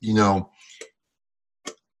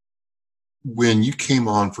 when you came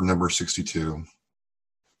on for number 62,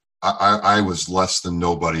 I was less than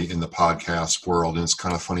nobody in the podcast world. And it's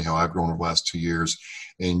kind of funny how I've grown over the last 2 years.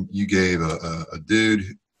 And you gave a dude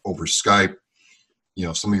over Skype,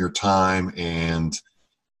 some of your time, and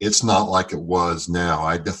it's not like it was now.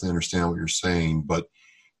 I definitely understand what you're saying, but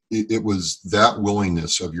it was that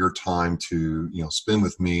willingness of your time to, spend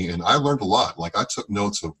with me. And I learned a lot. Like, I took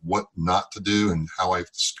notes of what not to do and how I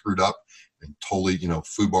screwed up and totally,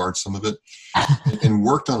 foobarred some of it and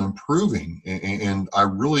worked on improving. And I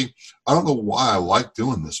don't know why I like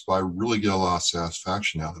doing this, but I really get a lot of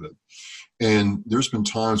satisfaction out of it. And there's been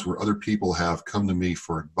times where other people have come to me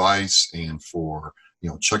for advice and for,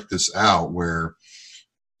 check this out, where,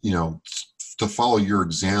 to follow your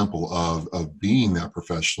example of being that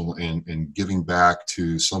professional and giving back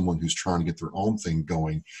to someone who's trying to get their own thing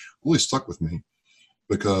going really stuck with me.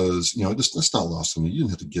 Because, it's not lost on me. You didn't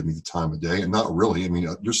have to give me the time of day, and not really. I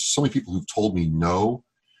mean, there's so many people who've told me no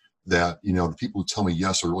that, the people who tell me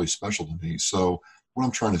yes are really special to me. So what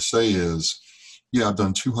I'm trying to say is, yeah, I've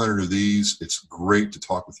done 200 of these. It's great to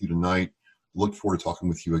talk with you tonight. Look forward to talking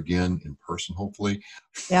with you again in person, hopefully.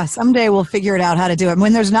 Yeah, someday we'll figure it out how to do it.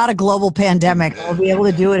 When there's not a global pandemic, we'll be able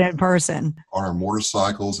to do it in person. On our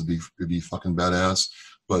motorcycles, it'd be fucking badass.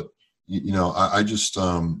 But, I just...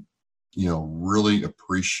 really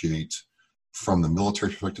appreciate, from the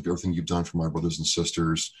military perspective, everything you've done for my brothers and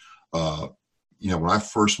sisters. When I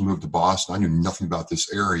first moved to Boston, I knew nothing about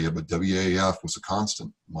this area, but WAAF was a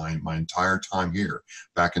constant my entire time here.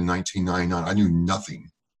 Back in 1999, I knew nothing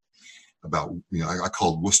about, I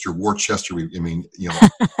called Worcester Worcester. I mean,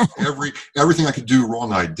 everything I could do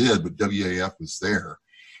wrong, I did, but WAAF was there.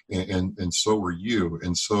 And so were you.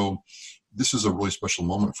 And so this is a really special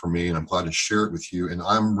moment for me, and I'm glad to share it with you. And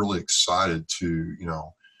I'm really excited to,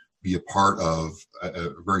 be a part of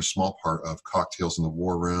a very small part of Cocktails in the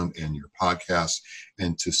War Room and your podcast,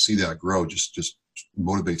 and to see that grow just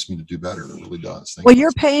motivates me to do better. It really does. Well,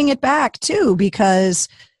 you're paying it back too, because,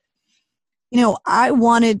 I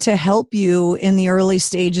wanted to help you in the early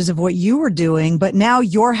stages of what you were doing, but now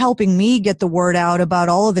you're helping me get the word out about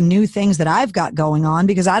all of the new things that I've got going on,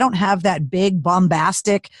 because I don't have that big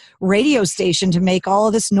bombastic radio station to make all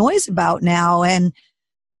of this noise about now. And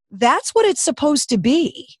that's what it's supposed to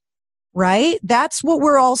be, right? That's what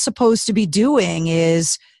we're all supposed to be doing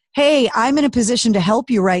is, hey, I'm in a position to help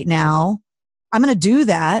you right now. I'm going to do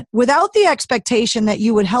that without the expectation that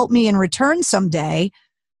you would help me in return someday.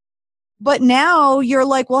 But now you're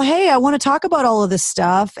like, well, hey, I want to talk about all of this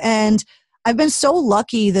stuff. And I've been so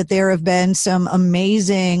lucky that there have been some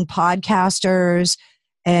amazing podcasters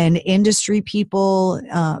and industry people,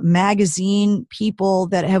 magazine people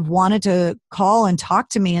that have wanted to call and talk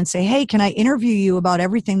to me and say, hey, can I interview you about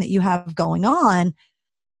everything that you have going on?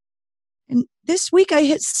 And this week I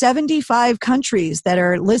hit 75 countries that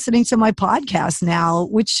are listening to my podcast now,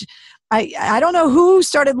 which I don't know who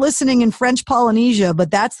started listening in French Polynesia,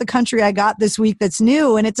 but that's the country I got this week that's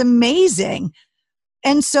new, and it's amazing.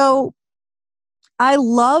 And so I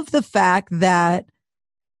love the fact that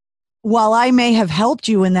while I may have helped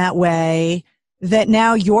you in that way, that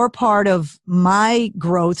now you're part of my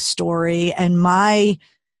growth story and my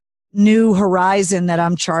new horizon that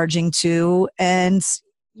I'm charging to. And,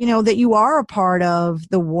 you know, that you are a part of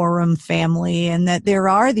the War Room family, and that there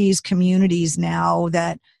are these communities now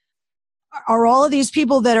that are all of these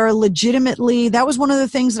people that are legitimately, that was one of the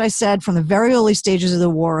things that I said from the very early stages of the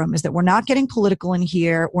War Room, is that we're not getting political in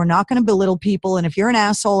here. We're not going to belittle people. And if you're an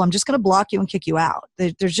asshole, I'm just going to block you and kick you out.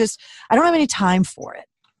 There's just, I don't have any time for it.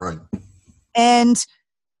 Right. And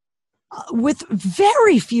with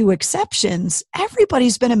very few exceptions,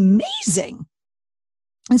 everybody's been amazing.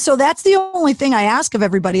 And so that's the only thing I ask of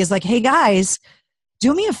everybody is like, hey guys,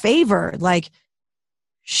 do me a favor, like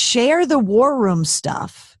share the War Room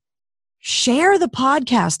stuff. Share the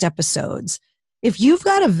podcast episodes. If you've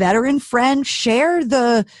got a veteran friend, share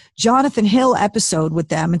the Jonathan Hill episode with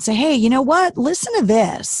them and say, hey, you know what? Listen to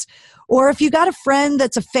this. Or if you got a friend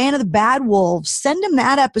that's a fan of the Bad Wolves, send them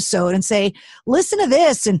that episode and say, listen to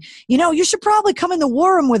this. And, you know, you should probably come in the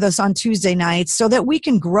War Room with us on Tuesday nights so that we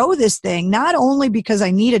can grow this thing, not only because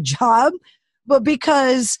I need a job, but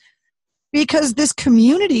because this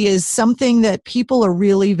community is something that people are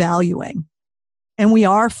really valuing. And we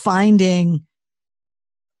are finding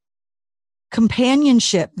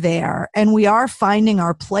companionship there. And we are finding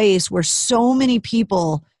our place where so many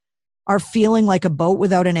people are feeling like a boat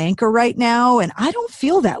without an anchor right now. And I don't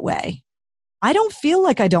feel that way. I don't feel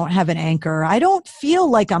like I don't have an anchor. I don't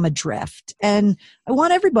feel like I'm adrift. And I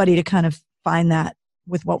want everybody to kind of find that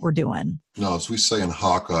with what we're doing. No, as we say in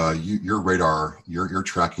Hawk, your radar, your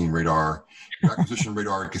tracking radar, your acquisition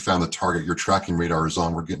radar, you found the target, your tracking radar is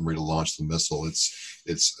on. We're getting ready to launch the missile.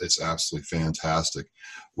 It's absolutely fantastic.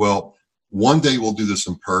 Well, one day we'll do this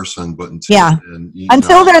in person, but until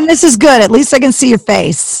then, this is good. At least I can see your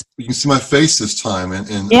face. You can see my face this time,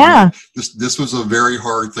 and yeah, I mean, this was a very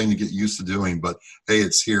hard thing to get used to doing, but hey,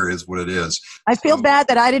 it's here, is what it is. I feel bad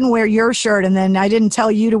that I didn't wear your shirt, and then I didn't tell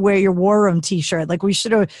you to wear your War Room T-shirt. Like we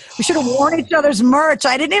should have worn each other's merch.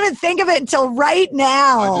 I didn't even think of it until right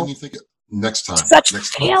now. I didn't even think it. Next time. Such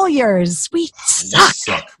failures. We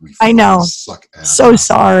suck. We I know. Suck ass. So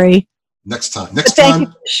sorry. Next time. Thank you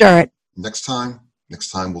for the shirt. Next time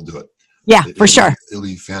we'll do it. Yeah, for sure. It'll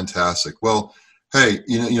be fantastic. Well, hey,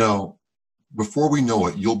 you know, before we know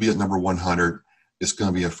it, you'll be at number 100. It's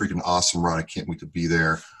going to be a freaking awesome run. I can't wait to be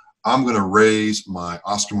there. I'm going to raise my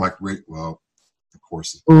Oscar Mike radio. Well, of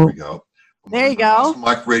course, there we go. There you go. Oscar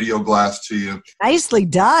Mike radio glass to you. Nicely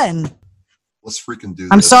done. Let's freaking do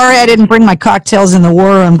this. I'm sorry I didn't bring my cocktails in the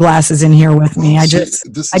War Room glasses in here with me. I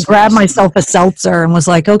grabbed myself a seltzer and was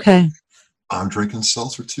like, okay. I'm drinking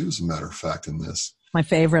seltzer too, as a matter of fact, in this. My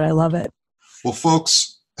favorite. I love it. Well,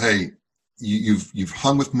 folks, hey, you've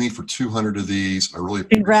hung with me for 200 of these. I really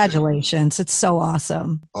appreciate Congratulations. It's so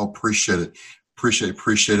awesome. Oh, appreciate it.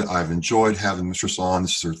 Appreciate it. I've enjoyed having Mistress on.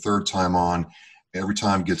 This is her third time on. Every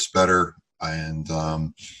time gets better. And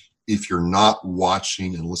if you're not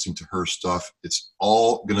watching and listening to her stuff, it's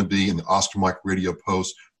all going to be in the Oscar Mike radio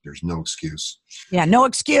post. There's no excuse. Yeah, no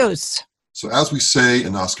excuse. So as we say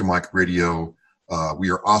in Oscar Mike radio, we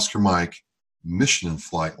are Oscar Mike, mission in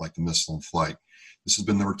flight, like the missile in flight. This has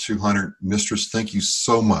been number 200. Mistress, thank you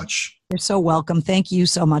so much. You're so welcome. Thank you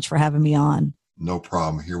so much for having me on. No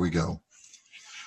problem. Here we go.